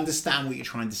 but I understand what you're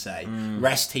trying to say.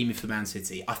 Rest Teemu for Man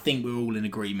City. I think we're all in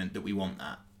agreement that we want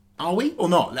that. Are we or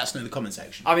not? Let us know in the comment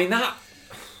section. I mean, that...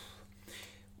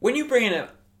 When you bring in a...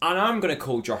 And I'm going to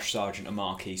call Josh Sargent a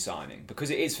marquee signing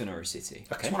because it is for Norwich City.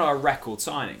 Okay. It's one of our record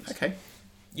signings. Okay.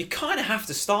 You kind of have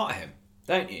to start him,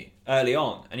 don't you, early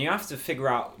on? And you have to figure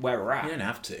out where we're at. You don't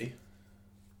have to.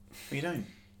 You don't.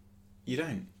 You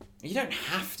don't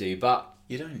have to, but...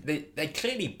 You don't. They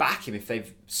clearly back him if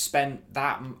they've spent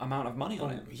that amount of money on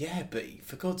him. Yeah, but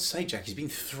for God's sake, Jack, he's been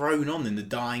thrown on in the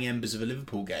dying embers of a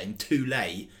Liverpool game too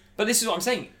late. But this is what I'm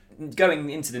saying. Going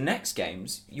into the next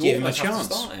games, you give him a almost have chance.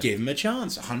 to start him. Give him a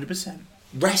chance, 100%.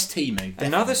 Rest Teemu. Definitely.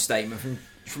 Another statement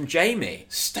from Jamie.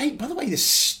 By the way,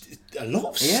 there's a lot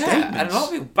of statements. statements. And a lot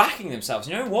of people backing themselves.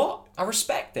 You know what? I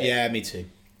respect it. Yeah, me too.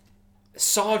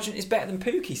 Sargent is better than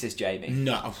Pukki, says Jamie.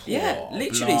 No. Yeah,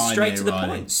 literally straight to the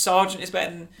point. Sargent is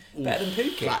better than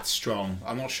Pukki. That's strong.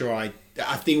 I'm not sure I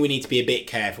think we need to be a bit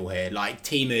careful here. Like,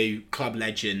 Teemu, club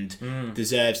legend,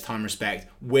 deserves time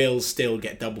respect, will still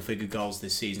get double-figure goals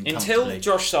this season Until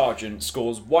Josh Sargent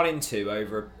scores 1 in 2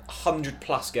 over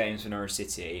 100+ games for Norwich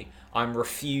City, I'm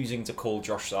refusing to call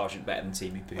Josh Sargent better than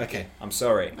Teemu Pukki. Okay. I'm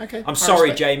sorry. Okay. I'm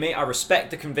sorry, Jamie. I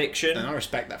respect the conviction. And I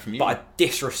respect that from you. But I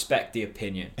disrespect the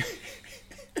opinion.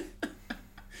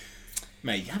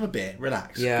 Mate, have a bit.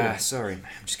 Relax. Yeah, sorry, man.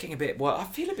 I'm just getting a bit... Well, I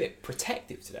feel a bit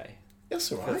protective today.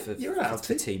 That's all right. You're allowed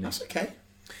to. That's okay.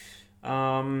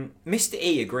 Mr.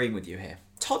 E agreeing with you here.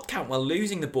 Todd Cantwell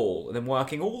losing the ball and then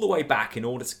working all the way back in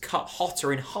order to cut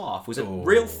Hotter in half was a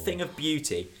real thing of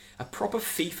beauty. A proper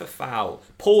FIFA foul.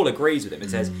 Paul agrees with him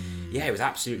and says, yeah, it was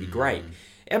absolutely great.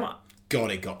 God,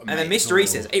 it got... And then Mr. E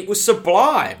says, it was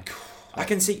sublime. I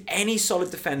can see any solid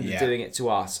defender doing it to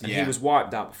us. And he was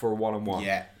wiped out before a 1-on-1.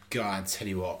 Yeah. God, I tell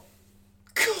you what.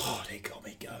 God, it got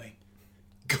me going.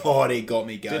 God, it got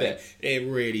me going. Did it?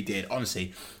 It really did.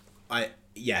 Honestly,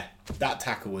 that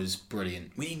tackle was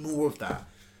brilliant. We need more of that.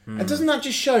 And doesn't that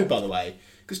just show, by the way,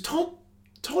 because Todd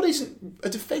isn't a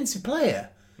defensive player.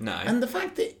 No. And the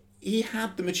fact that he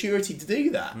had the maturity to do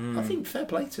that, I think fair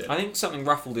play to him. I think something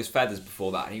ruffled his feathers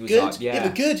before that. And he was good. like, Yeah,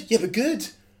 but good.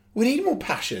 We need more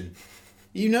passion.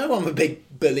 You know I'm a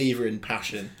big believer in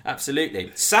passion.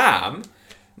 Absolutely. Sam...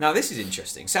 Now, this is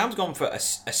interesting. Sam's gone for a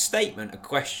statement, a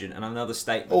question, and another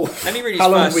statement. Oh, let me read his how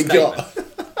long first have we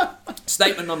statement. got?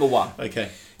 Statement number 1. Okay.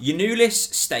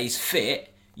 Yanulis stays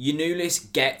fit.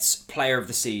 Yanulis gets player of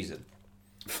the season.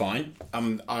 Fine.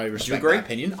 I respect agree? that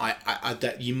opinion.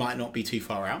 You might not be too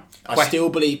far out. I still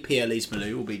believe Pierre-Lise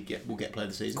Malou will get player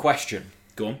of the season. Question.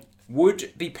 Go on. Would you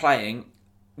be playing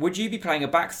a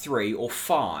back 3 or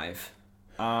 5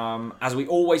 as we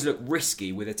always look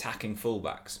risky with attacking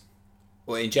fullbacks?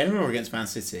 Well, in general or against Man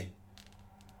City?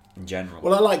 In general.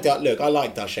 Well, I like that. Look, I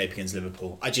like that shape against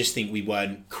Liverpool. I just think we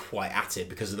weren't quite at it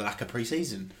because of the lack of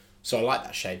pre-season. So I like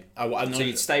that shape. So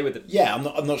you'd stay with it? Yeah,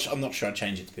 I'm not sure I'd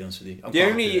change it, to be honest with you.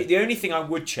 The only thing I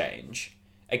would change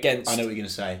against... I know what you're going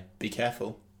to say. Be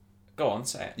careful. Go on,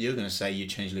 say it. You're going to say you'd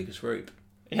change Lucas Roop.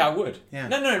 Yeah, I would. Yeah.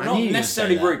 No, not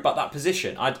necessarily Roop, but that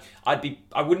position. I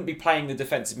wouldn't be playing the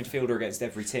defensive midfielder against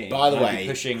every team. By the way, I'd be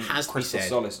pushing Crystal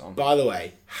Solace on. By the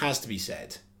way, has to be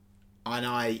said, and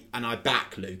I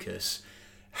back Lucas.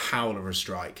 Howler of a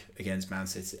strike against Man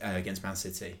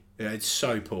City. It's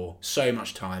so poor, so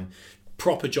much time.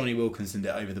 Proper Johnny Wilkinson did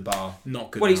it over the bar.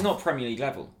 Not good. Well, he's not Premier League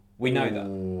level. We know that.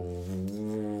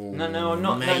 No, I'm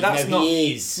not. Mate, no, that's not.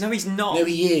 He is. No, he's not. No,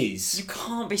 he is. You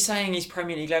can't be saying he's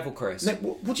Premier League level, Chris. No,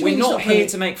 what do you We're mean he's not here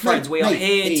to make friends. We are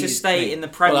here to stay in the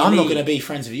Premier League. Well, I'm not going to be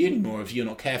friends with you anymore if you're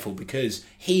not careful, because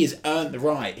he has earned the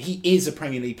right. He is a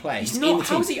Premier League player. He's not.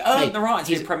 How has he earned the right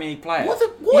to be a Premier League player? What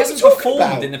he hasn't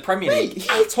performed in the Premier League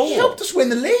at all. He helped us win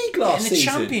the league last season. In the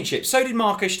Championship. So did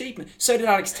Marco Steepman. So did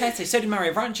Alex Tete. So did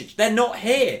Mario Vrancic. They're not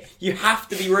here. You have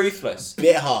to be ruthless.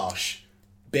 Bit harsh.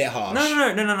 No,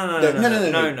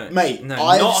 mate. No,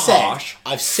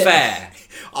 I've said fair.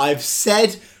 I've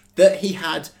said that he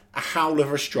had a howler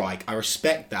of a strike. I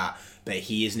respect that, but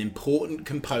he is an important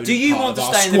component. Do you want to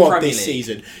stay in the Premier League this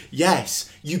season? Yes,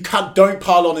 you can't. Don't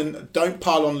pile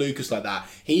on Lucas like that.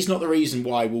 He's not the reason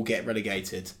why we'll get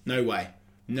relegated. No way.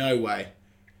 Are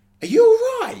you all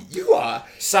right? You are.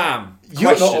 Sam,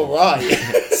 you're not all right.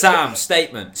 Sam,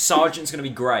 statement. Sargent's going to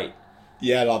be great.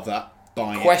 Yeah, I love that.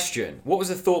 Question. What was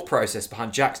the thought process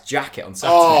behind Jack's jacket on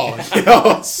Saturday?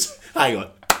 Oh, yes. Hang on,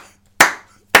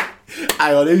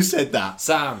 who said that?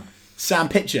 Sam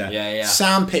Pitcher. Yeah.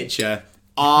 Sam Pitcher.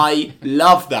 I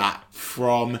love that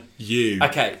from you.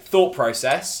 Okay, thought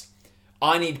process.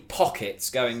 I need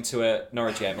pockets going to a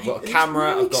Norwich game. I've got a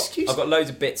camera, I've got loads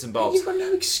of bits and bobs. You've got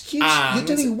no excuse. You're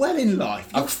doing well in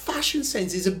life. Your fashion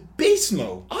sense is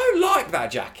abysmal. I like that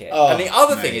jacket. And the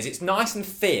other thing is, it's nice and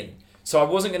thin. So I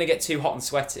wasn't going to get too hot and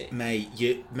sweaty. Mate,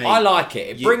 I like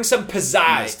it. It brings some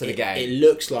pizzazz to the game. It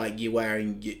looks like you're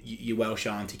wearing your Welsh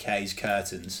Auntie Kay's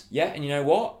curtains. Yeah, and you know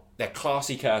what? They're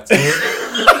classy curtains.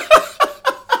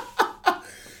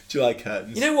 Do you like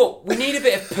curtains? You know what? We need a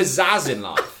bit of pizzazz in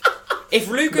life. If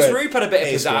Lucas Roop had a bit of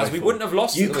pizzazz, we wouldn't have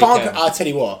lost. I'll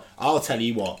tell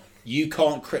you what. You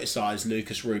can't criticise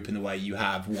Lucas Roop in the way you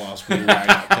have whilst we were wearing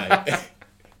that coat.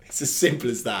 It's as simple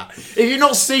as that. If you've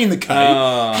not seen the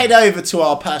coat, head over to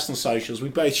our personal socials. We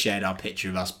both shared our picture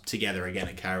of us together again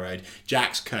at Carrow Road.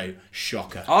 Jack's coat,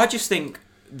 shocker. I just think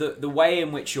the way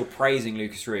in which you're praising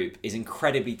Lucas Roop is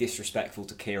incredibly disrespectful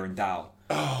to Kieran Dowell.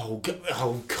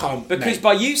 Come. Because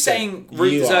by you saying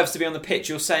Roop deserves to be on the pitch,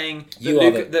 you're saying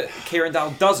that Kieran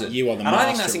Dowell doesn't. You are the master. And I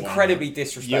think that's incredibly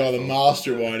disrespectful. You are the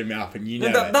master of winding me up, and you know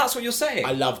it. That's what you're saying.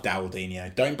 I love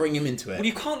Dowell-Dino. Don't bring him into it. Well,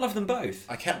 you can't love them both.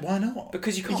 I can't. Why not?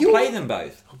 Because you can't play them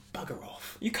both. Oh, bugger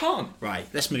off. You can't. Right,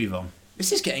 let's move on.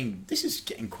 This is getting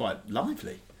quite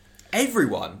lively.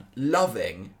 Everyone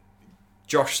loving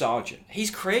Josh Sargent. He's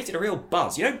created a real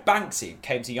buzz. You know, Banksy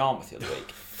came to Yarmouth the other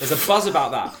week. There's a buzz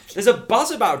about that. There's a buzz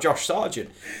about Josh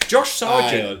Sargent. Josh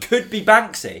Sargent could be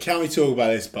Banksy. Can we talk about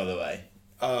this, by the way?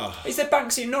 Is there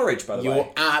Banksy in Norwich, by the way?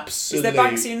 You're absolutely... Is there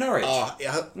Banksy in Norwich?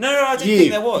 No, I didn't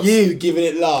think there was. You giving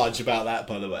it large about that,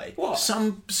 by the way. What?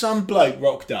 Some bloke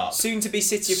rocked up. Soon to be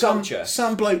City of Culture.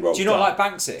 Some bloke rocked up. Do you not like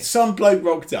Banksy? Some bloke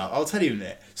rocked up. I'll tell you a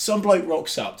minute. Some bloke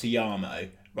rocks up to Yarmo,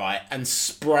 right, and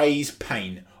sprays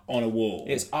paint on a wall.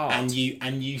 It's art. And you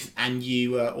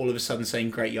all of a sudden saying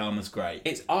Great Yarmouth's great.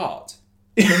 It's art.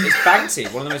 It's Banksy,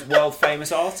 one of the most world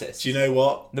famous artists. Do you know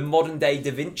what? The modern day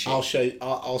Da Vinci. I'll show.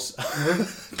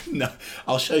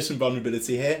 I'll show some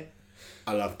vulnerability here.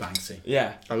 I love Banksy.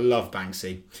 Yeah, I love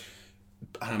Banksy.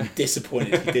 And I'm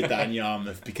disappointed he did that in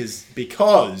Yarmouth because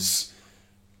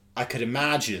I could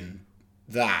imagine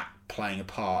that playing a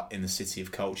part in the City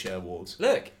of Culture Awards.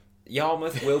 Look,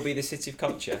 Yarmouth will be the City of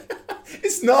Culture.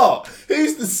 It's not.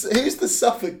 Who's the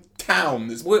Suffolk town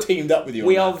that's teamed up with you?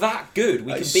 We are that good.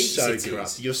 We can beat cities.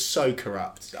 Corrupt. You're so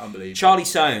corrupt. Unbelievable. Charlie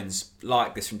Soanes,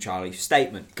 like this from Charlie.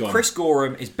 Statement. Chris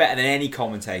Gorham is better than any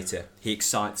commentator. He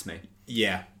excites me.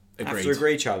 Yeah. Agreed. Have to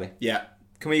agree, Charlie. Yeah.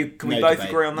 Can we both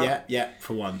agree on that? Yeah.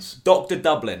 For once. Dr.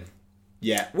 Dublin.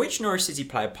 Yeah. Which Norwich City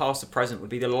player, past or present, would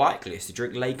be the likeliest to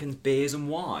drink Laken's beers and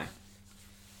why?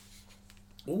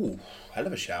 Ooh, hell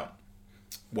of a shout.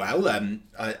 Well, I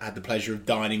had the pleasure of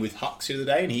dining with Hux the other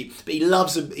day, and he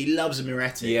loves a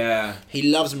Moretti. Yeah, he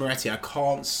loves a Moretti. I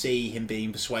can't see him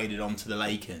being persuaded onto the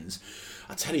Lakens.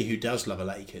 I tell you, who does love a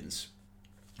Lakens?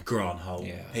 Grant Holt.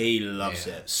 Yeah. He loves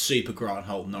it. Super Grant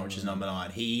Holt, Norwich's number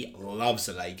 9. He loves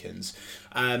the Lakens.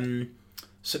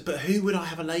 But who would I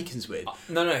have a Lakens with?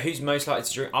 No. Who's most likely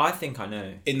to drink? I think I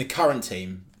know. In the current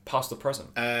team. Past or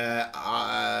present? Go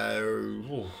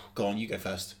on, you go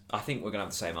first. I think we're going to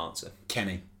have the same answer.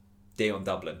 Kenny. Dion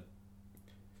Dublin.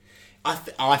 I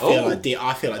feel like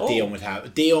Dion would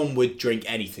have. Dion would drink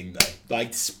anything though.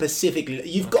 Like specifically,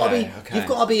 you've got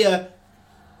to be a.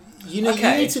 You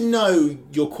need to know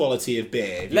your quality of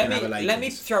beer. Let me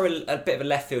throw a bit of a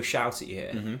left field shout at you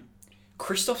here. Mm-hmm.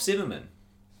 Christoph Zimmermann.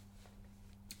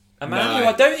 A man who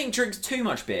I don't think drinks too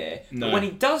much beer, but when he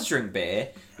does drink beer,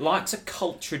 likes a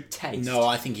cultured taste. No,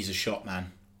 I think he's a shot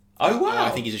man. Oh, wow. I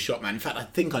think he's a shot man. In fact, I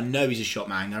think I know he's a shot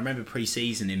man. I remember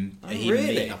pre-season him really?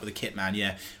 meeting up with the kit man.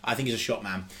 Yeah, I think he's a shot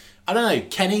man. I don't know,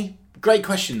 Kenny. Great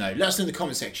question though. Let us know in the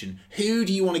comment section. Who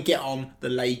do you want to get on the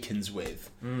Lakers with?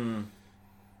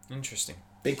 Interesting.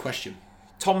 Big question.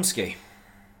 Tomsky.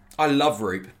 I love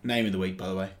Roop. Name of the week, by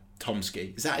the way.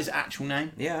 Tomsky. Is that his actual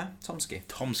name? Yeah, Tomsky.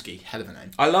 Tomsky. Hell of a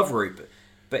name. I love Roop.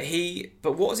 But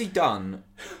what has he done?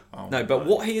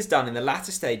 What he has done in the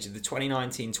latter stage of the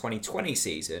 2019-2020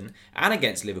 season and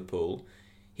against Liverpool,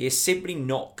 he is simply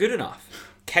not good enough.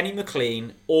 Kenny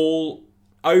McLean all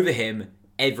over him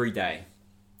every day.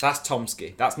 That's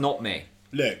Tomsky. That's not me.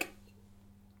 Look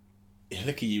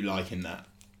at you liking that.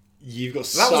 You've got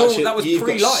that was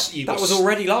pre-liked. That was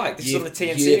already liked. This is on the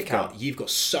TNC account. You've got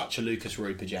such a Lucas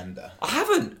Roop agenda. I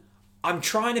haven't. I'm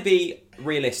trying to be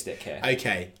realistic here.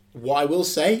 Okay. What I will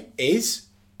say is,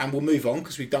 and we'll move on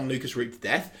because we've done Lucas Roop to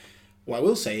death. What I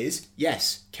will say is,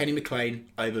 yes, Kenny McLean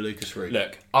over Lucas Roop.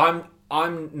 Look, I'm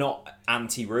not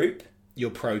anti-Roop. You're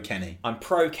pro Kenny. I'm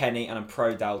pro Kenny and I'm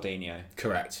pro Daldinho.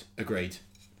 Correct. Agreed.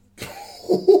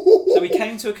 So we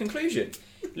came to a conclusion.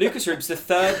 Lucas Roop's the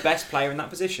third best player in that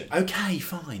position. Okay,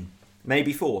 fine.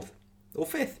 Maybe fourth or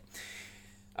fifth.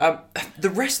 The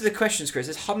rest of the questions, Chris,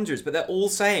 there's hundreds, but they're all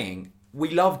saying we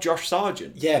love Josh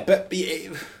Sargent. Yeah, but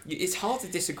it's hard to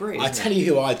disagree. I tell you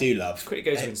who I do love. Quickly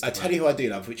go to Instagram. I tell you who I do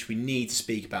love, which we need to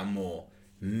speak about more.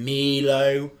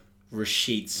 Milo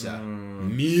Rashica.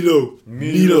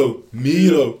 Milo.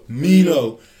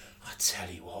 I tell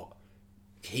you what,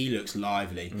 he looks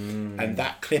lively, and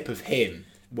that clip of him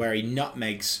where he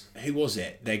nutmegs, who was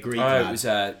it? Their Greek lad. It was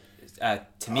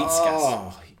Timitskas.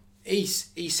 Oh, he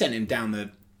sent him down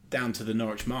to the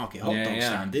Norwich Market hot dog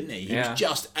stand, didn't he? He was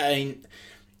just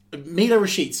Milo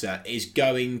Rashica is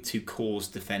going to cause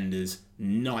defenders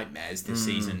nightmares this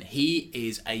season. He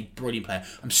is a brilliant player.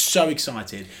 I'm so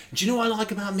excited. Do you know what I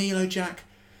like about Milo, Jack?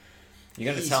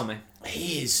 You're going to tell me.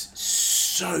 He is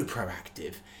so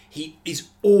proactive. He is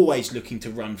always looking to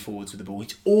run forwards with the ball.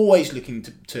 He's always looking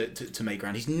to make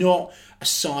ground. He's not a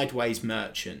sideways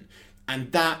merchant.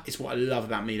 And that is what I love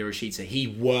about Milo Rashica. He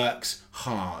works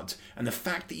hard. And the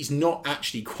fact that he's not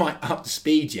actually quite up to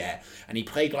speed yet, and he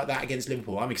played like that against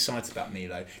Liverpool, I'm excited about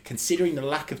Milo. Considering the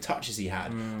lack of touches he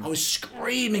had, I was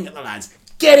screaming at the lads,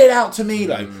 get it out to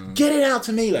Milo. Get it out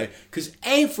to Milo. Because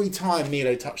every time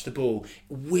Milo touched the ball,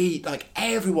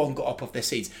 everyone got up off their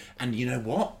seats. And you know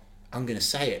what? I'm going to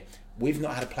say it. We've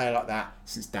not had a player like that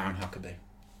since Darren Huckabee.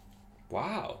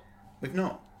 Wow. We've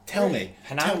not. Tell me.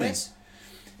 Hernandez?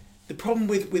 The problem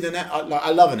with Anel,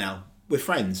 I love Anel. We're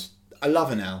friends. I love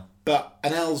Anel. But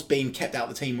Anel's been kept out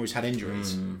of the team where he's had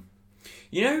injuries.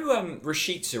 You know who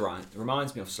Rashica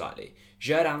reminds me of slightly?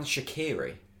 Xherdan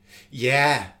Shaqiri.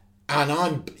 Yeah.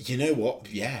 And you know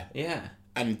what? Yeah. Yeah.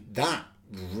 And that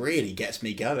really gets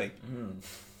me going.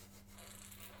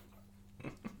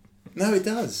 No, it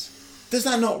does. Does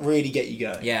that not really get you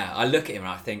going? Yeah, I look at him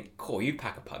and I think, cool, you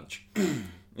pack a punch.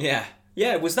 Yeah.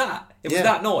 Yeah, it was that. It was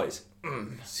that noise.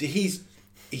 See, he's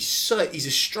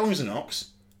as strong as an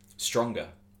ox. Stronger.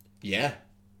 Yeah.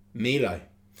 Milo.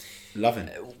 Love him.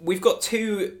 We've got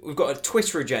a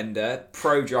Twitter agenda,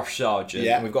 pro Josh Sargent,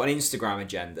 and we've got an Instagram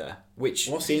agenda, which...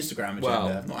 What's the Instagram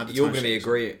agenda? Well, you're going to be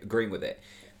agreeing with it.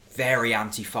 Very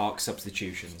anti-Farke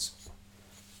substitutions.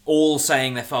 All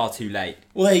saying they're far too late.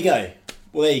 Well, there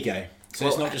you go. So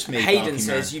it's not just me. Hayden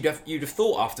says you'd have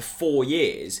thought after 4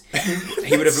 years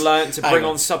he would have learnt to bring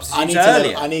on substitutes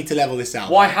earlier. I need to level this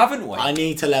out. Why haven't we? I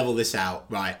need to level this out.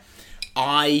 Right.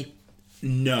 I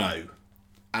know,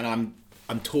 and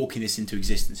I'm talking this into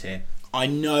existence here. I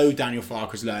know Daniel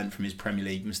Farke has learned from his Premier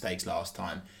League mistakes last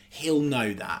time. He'll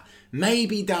know that.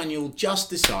 Maybe Daniel just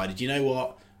decided, you know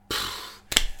what?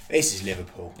 This is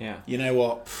Liverpool. Yeah. You know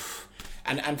what?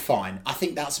 And fine. I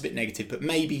think that's a bit negative, but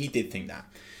maybe he did think that.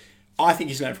 I think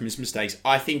he's learned from his mistakes.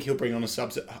 I think he'll bring on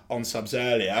subs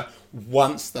earlier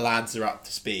once the lads are up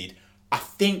to speed. I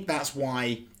think that's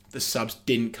why the subs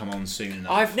didn't come on soon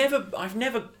enough. I've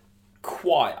never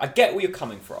quite... I get where you're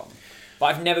coming from, but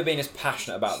I've never been as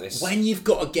passionate about this. When you've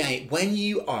got a game, when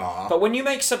you are... But when you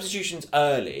make substitutions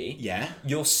early,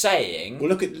 you're saying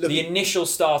the initial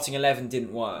starting 11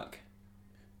 didn't work.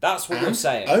 That's what you're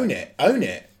saying. Own it.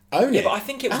 Yeah, but I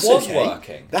think it was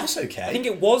working. That's okay. I think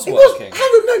it was working.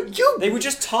 They were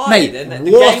just tired and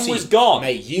the game was gone.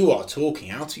 Mate, you are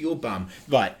talking out of your bum.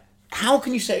 Right. How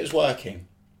can you say it was working?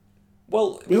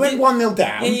 Well, we went 1-0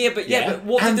 down. But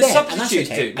what did the substitutes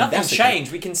do? Nothing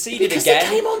changed. We conceded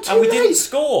again and we didn't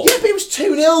score. Yeah, but it was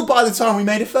 2-0 by the time we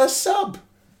made a first sub.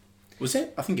 Was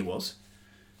it? I think it was.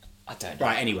 I don't know.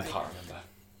 Right, anyway. I can't remember.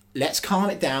 Let's calm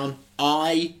it down.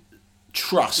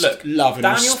 trust, Look, love, and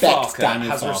Daniel respect Farke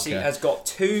Daniel Farke. has got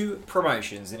 2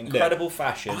 promotions in incredible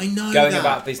fashion. I know going that.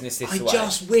 about business this way. I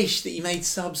just wish that he made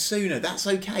subs sooner. That's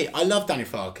okay. I love Daniel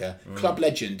Farke, club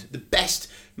legend, the best,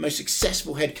 most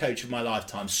successful head coach of my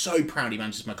lifetime. So proud he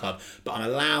manages my club. But I'm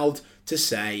allowed to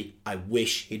say I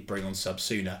wish he'd bring on subs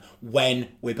sooner when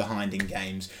we're behind in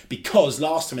games. Because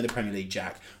last time in the Premier League,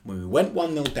 Jack, when we went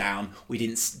 1-0 down, we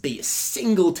didn't beat a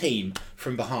single team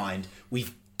from behind.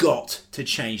 We've got to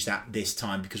change that this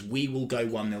time because we will go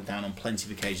 1-0 down on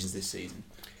plenty of occasions this season.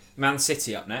 Man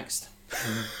City up next.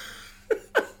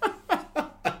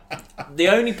 The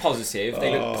only positive,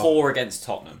 they look poor against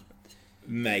Tottenham.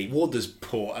 Mate, what does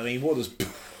poor... I mean, what does...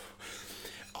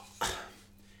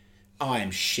 I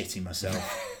am shitting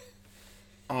myself.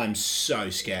 I'm so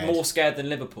scared. More scared than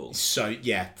Liverpool. So,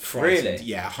 yeah, frightened. Really?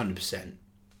 Yeah, 100%.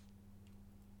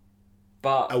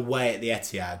 But away at the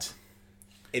Etihad.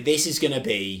 This is going to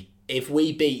be, if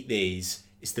we beat these,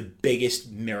 it's the biggest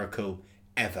miracle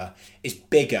ever. It's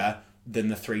bigger than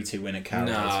the 3-2 win at Carrow.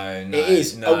 No, it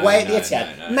is. Away at the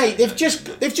Etihad. Mate, they've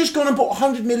just gone and bought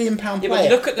 £100 million player. But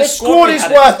look at the Their squad is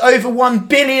worth over £1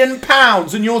 billion,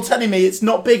 and you're telling me it's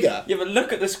not bigger. Yeah, but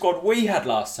look at the squad we had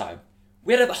last time.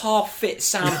 We had a half-fit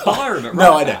Sam Byram at right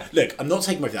No, I know. back. Look, I'm not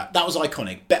taking away from that. That was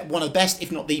iconic. One of the best,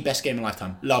 if not the best game of my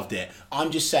lifetime. Loved it.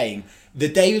 I'm just saying, the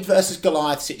David versus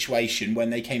Goliath situation when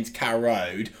they came to Carrow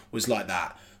Road was like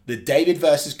that. The David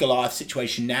versus Goliath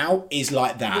situation now is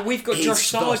like that. But we've got Josh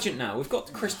Sargent now. We've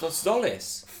got Christos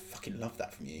Zolis. I fucking love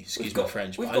that from you. Excuse my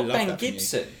French. We've got Ben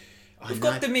Gibson. We've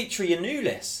got Dimitri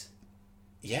Yanoulis.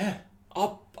 Yeah.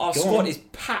 Our squad is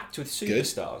packed with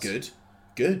superstars.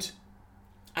 Good.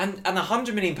 And a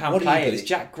 £100 million player is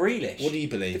Jack Grealish. What do you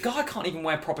believe? The guy can't even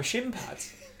wear proper shin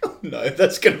pads. No,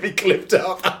 that's going to be clipped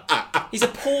up. He's a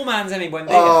poor man's Emi Buendia.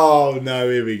 Oh, no,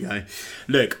 here we go.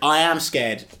 Look, I am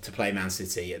scared to play Man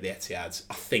City at the Etihad.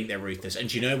 I think they're ruthless. And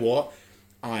do you know what?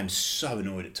 I am so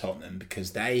annoyed at Tottenham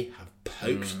because they have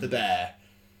poked the bear.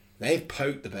 They've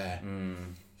poked the bear.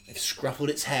 They've scruffled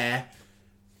its hair,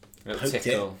 poked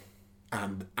tickle. it.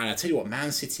 And I tell you what,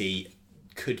 Man City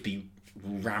could be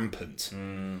rampant.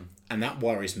 And that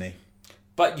worries me.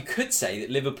 But you could say that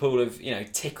Liverpool have,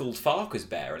 tickled Farke's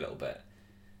bear a little bit.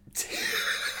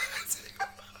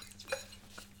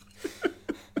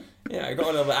 Got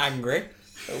a little bit angry.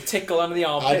 A little tickle under the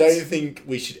armpits. I don't think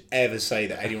we should ever say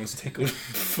that anyone's tickled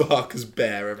Farke's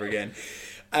bear ever again.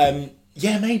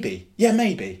 Yeah, maybe.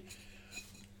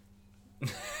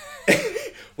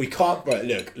 We can't... Right,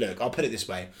 look, I'll put it this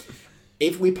way.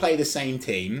 If we play the same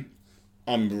team,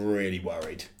 I'm really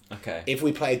worried. Okay. If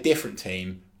we play a different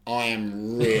team, I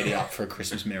am really up for a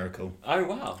Christmas miracle. Oh,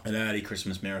 wow. An early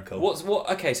Christmas miracle.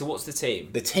 Okay, so what's the team?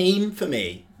 The team for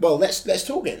me... Well, let's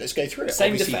talk it. Let's go through it.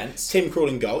 Same Obviously, defence. Tim Krul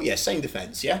in goal. Yeah, same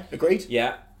defence. Yeah, agreed?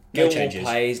 Yeah. No Gilmore changes.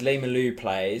 plays. Lee Malou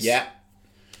plays. Yeah.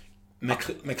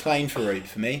 McLean for Root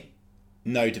for me.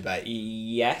 No debate.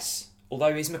 Yes. Although,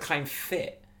 is McLean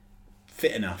fit?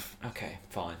 Fit enough. Okay,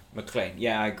 fine. McLean.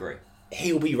 Yeah, I agree.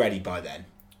 He'll be ready by then.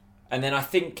 And then I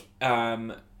think...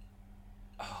 where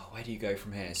do you go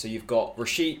from here? So you've got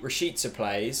Rashica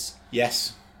plays.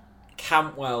 Yes.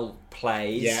 Cantwell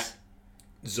plays. Yeah.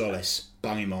 Zolis.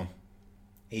 Bung him on.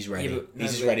 He's ready.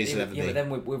 He's as ready as he'll ever be. Yeah, but then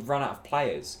we've run out of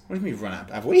players. What do you mean we've run out?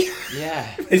 Have we?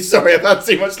 Yeah. Sorry, I've had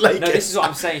too much late. No, this is what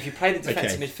I'm saying. If you play the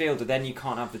defensive Okay. midfielder, then you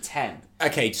can't have the 10.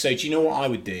 Okay, so do you know what I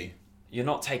would do? You're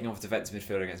not taking off defensive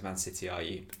midfielder against Man City, are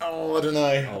you? Oh, I don't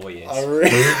know. Oh, he is. I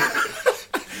really...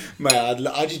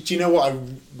 Mate, do you know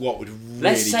what would really...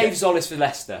 Let's save Zolis for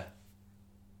Leicester.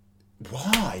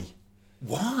 Why?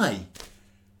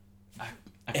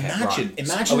 Okay, Imagine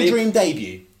right. the dream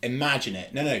debut. Imagine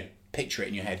it. No, picture it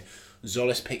in your head.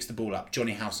 Zolis picks the ball up,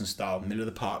 Johnny Howson style, middle of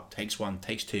the park, takes one,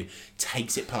 takes two,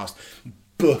 takes it past,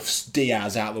 buffs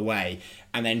Diaz out of the way,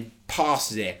 and then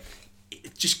passes it.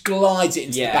 It just glides it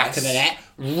into the back of the net,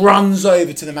 runs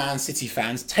over to the Man City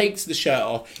fans, takes the shirt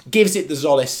off, gives it the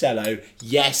Zolis cello.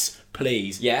 Yes,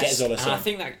 please. Yes, Get Zolis and on. I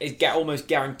think that is almost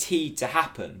guaranteed to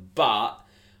happen. But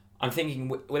I'm thinking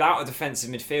without a defensive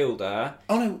midfielder...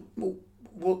 Oh, no,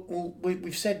 well,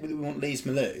 we've said that we want Lees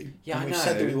Malou. Yeah, and I we've know.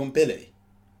 said that we want Billy.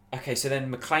 Okay, so then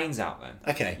McLean's out then.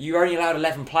 Okay. You're only allowed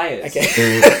 11 players.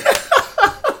 Okay.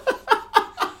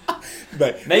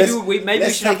 But Maybe we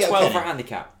should have take it 12 okay. for a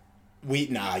handicap.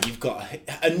 You've got...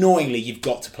 Annoyingly, you've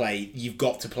got to play 3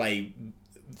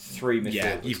 midfielders.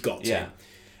 Yeah, you've got to. Yeah.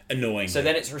 Annoying. So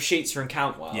then it's Rashica and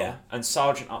Cantwell and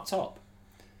Sargent up top.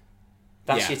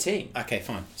 That's your team. Okay,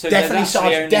 fine. So definitely that's the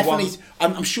Sargent. only Definitely.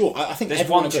 I'm sure. I think There's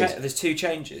everyone agrees. There's 2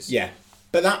 changes. Yeah,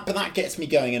 but that gets me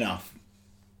going enough.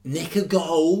 Nick a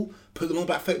goal put them on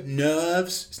the back foot.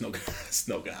 Nerves. It's not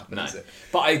going to happen, is it?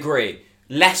 But I agree.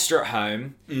 Leicester at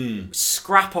home,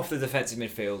 scrap off the defensive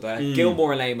midfielder,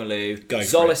 Gilmore and Leigh-Malou,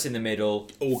 Zolis in the middle,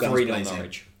 all guns 3-0 blazing.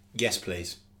 Norwich. Yes,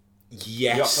 please.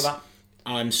 Yes. You up for that?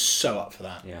 I'm so up for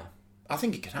that. Yeah. I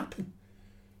think it could happen.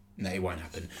 No, it won't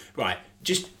happen. Right,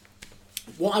 just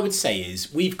what I would say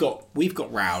is we've got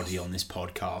Rowdy on this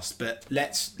podcast, but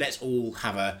let's all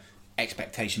have a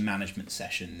expectation management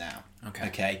session now.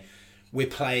 Okay. We're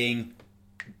playing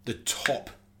the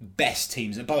top best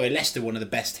teams. And by the way, Leicester, one of the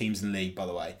best teams in the league, by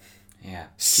the way. Yeah.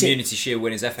 Community Shield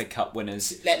winners, FA Cup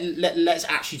winners. Let's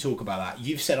actually talk about that.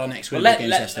 You've said our next winnable game is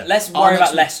Leicester. Let's worry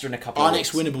about Leicester in a couple of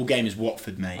weeks. Our next winnable game is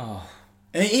Watford, mate. Oh.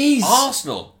 And it is.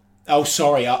 Arsenal. Oh,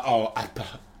 sorry.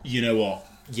 You know what?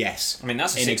 Yes. I mean,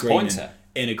 that's a 6-pointer.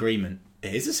 In agreement.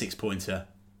 It is a 6-pointer.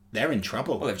 They're in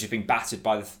trouble. Well, they've just been battered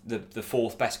by the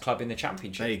fourth best club in the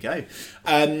Championship. There you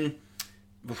go.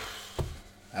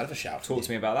 Out of a shout. Talk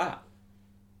to me about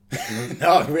that.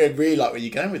 No, I really like where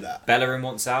you're going with that. Bellerin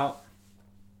wants out.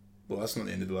 Well, that's not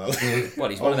the end of the world. Well,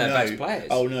 he's one of their best players.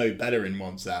 Oh no, Bellerin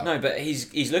wants out. No, but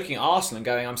he's looking at Arsenal and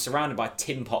going, I'm surrounded by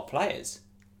tin pot players.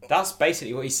 That's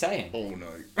basically what he's saying. Oh no.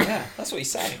 Yeah, that's what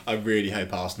he's saying. I really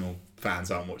hope Arsenal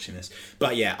fans aren't watching this.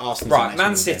 But yeah, Arsenal. Right,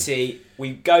 Man City,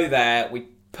 we go there, we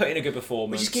put in a good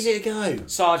performance. We just give it a go.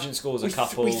 Sargent scores a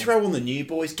couple. We throw on the new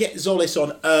boys, get Zolis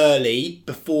on early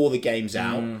before the game's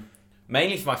out.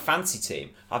 Mainly for my fancy team.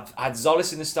 I've had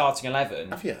Zolis in the starting 11.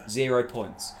 Have you? 0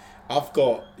 points. I've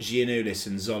got Giannoulis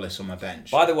and Zolis on my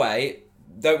bench. By the way,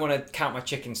 don't want to count my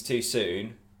chickens too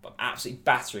soon, but I'm absolutely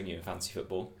battering you in fantasy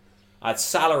football. I had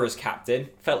Salah as captain.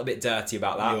 Felt a bit dirty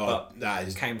about that,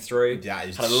 but came through. That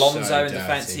is had Alonso so in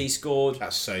defence, he scored.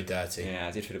 That's so dirty. Yeah,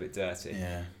 I did feel a bit dirty.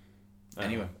 Yeah.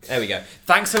 Anyway. There we go.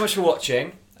 Thanks so much for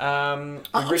watching. I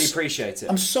really appreciate it.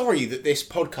 I'm sorry that this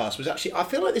podcast was actually... I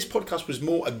feel like this podcast was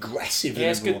more aggressive. Yeah,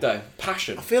 it's good though.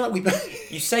 Passion. I feel like we...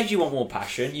 You said you want more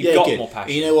passion. You've got more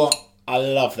passion. You know what? I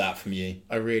love that from you.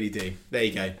 I really do. There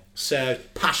you go. So,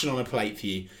 passion on a plate for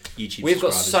you, YouTube We've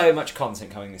got subscribers. so much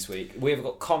content coming this week. We've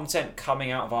got content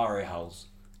coming out of our ear holes.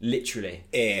 Literally.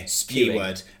 Spewing.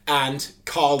 Keyword. And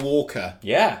Kyle Walker.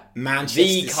 Yeah.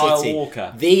 Manchester City.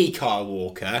 The Kyle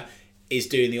Walker is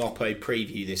doing the Oppo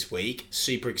preview this week.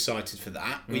 Super excited for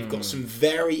that. We've got some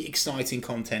very exciting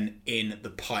content in the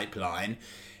pipeline.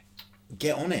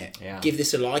 Get on it. Yeah. Give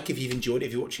this a like if you've enjoyed it.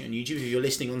 If you're watching it on YouTube, if you're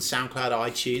listening on SoundCloud,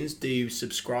 iTunes, do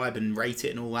subscribe and rate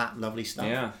it and all that lovely stuff.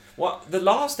 Yeah. Well, the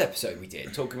last episode we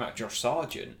did, talking about Josh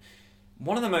Sargent,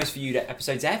 one of the most viewed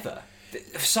episodes ever.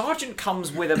 Sargent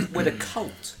comes with a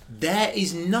cult. There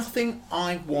is nothing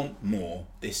I want more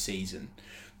this season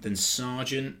than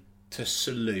Sargent to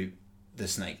salute the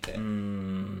Snake Pit.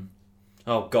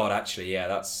 Oh God, actually, yeah,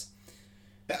 that's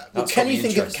can you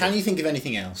think of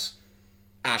anything else?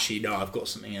 Actually, no, I've got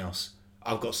something else.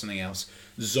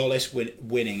 Zolis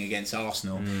winning against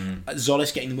Arsenal.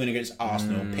 Zolis getting the win against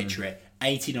Arsenal. Picture it.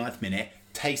 89th minute.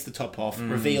 Takes the top off.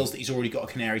 Reveals that he's already got a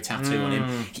canary tattoo on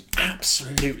him. He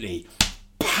absolutely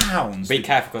pounds. Be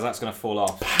careful because that's going to fall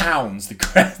off. Pounds the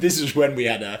crowd. This is when we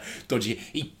had a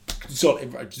dodgy.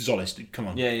 Zolis, come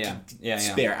on. Yeah.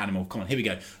 Spirit animal. Come on, here we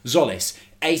go. Zolis,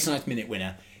 89th minute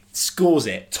winner. Scores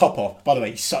it, top off. By the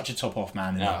way, he's such a top off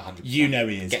man. 100%. You know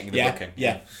he is. Getting the booking.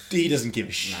 Yeah. He doesn't give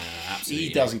a shit. Absolutely.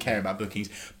 He doesn't care about bookings.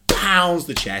 Pounds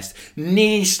the chest,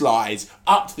 knee slides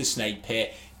up to the Snake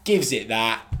Pit, gives it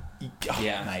that.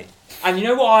 Mate. And you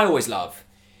know what I always love?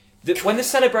 When the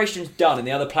celebration's done and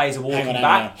the other players are walking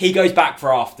back, he goes back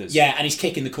for afters. Yeah, and he's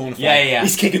kicking the corner flag. Yeah.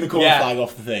 He's kicking the corner flag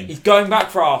off the thing. He's going back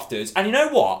for afters. And you know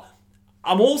what?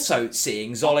 I'm also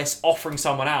seeing Zolis offering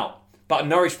someone out. But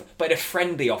Norwich, but in a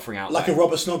friendly offering out. Like a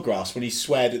Robert Snodgrass when he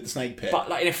sweared at the Snake Pit. But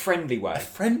like in a friendly way. A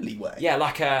friendly way?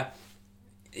 Yeah,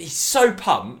 he's so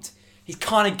pumped, he's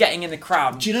kind of getting in the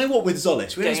crowd. Do you know what with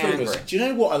Zolis? Do you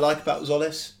know what I like about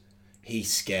Zolis? He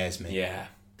scares me. Yeah.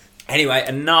 Anyway,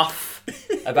 enough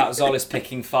about Zolis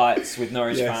picking fights with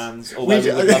Norwich fans, although we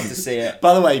would love to see it.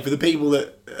 By the way, for the people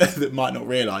that might not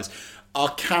realise,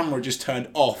 our camera just turned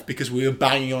off because we were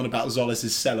banging on about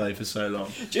Zolis' cello for so long.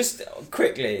 Just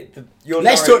quickly, your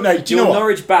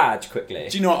Norwich badge, quickly.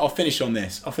 Do you know what? I'll finish on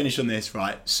this,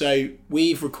 right? So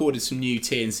we've recorded some new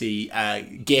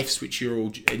TNC GIFs, which you're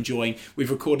all enjoying.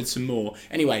 We've recorded some more.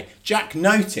 Anyway, Jack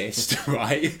noticed,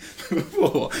 right,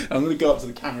 before, I'm going to go up to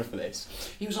the camera for this.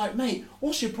 He was like, mate,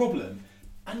 what's your problem?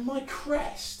 And my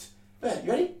crest, there,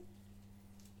 you ready?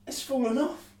 It's fallen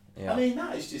off. Yeah. I mean,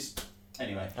 that is just...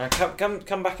 Anyway.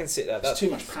 Come back and sit there. That's too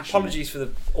much passion. Apologies for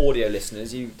the audio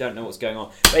listeners. You don't know what's going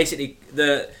on. Basically,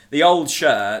 the old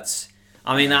shirts.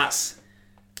 I mean, that's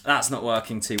That's not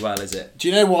working too well, is it? Do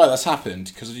you know why that's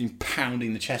happened? Because I've been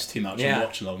pounding the chest too much Yeah. on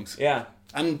watch-alongs. Yeah.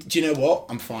 And do you know what?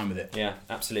 I'm fine with it. Yeah,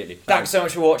 absolutely. Thanks so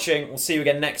much for watching. We'll see you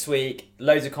again next week.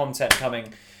 Loads of content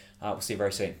coming. We'll see you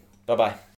very soon. Bye-bye.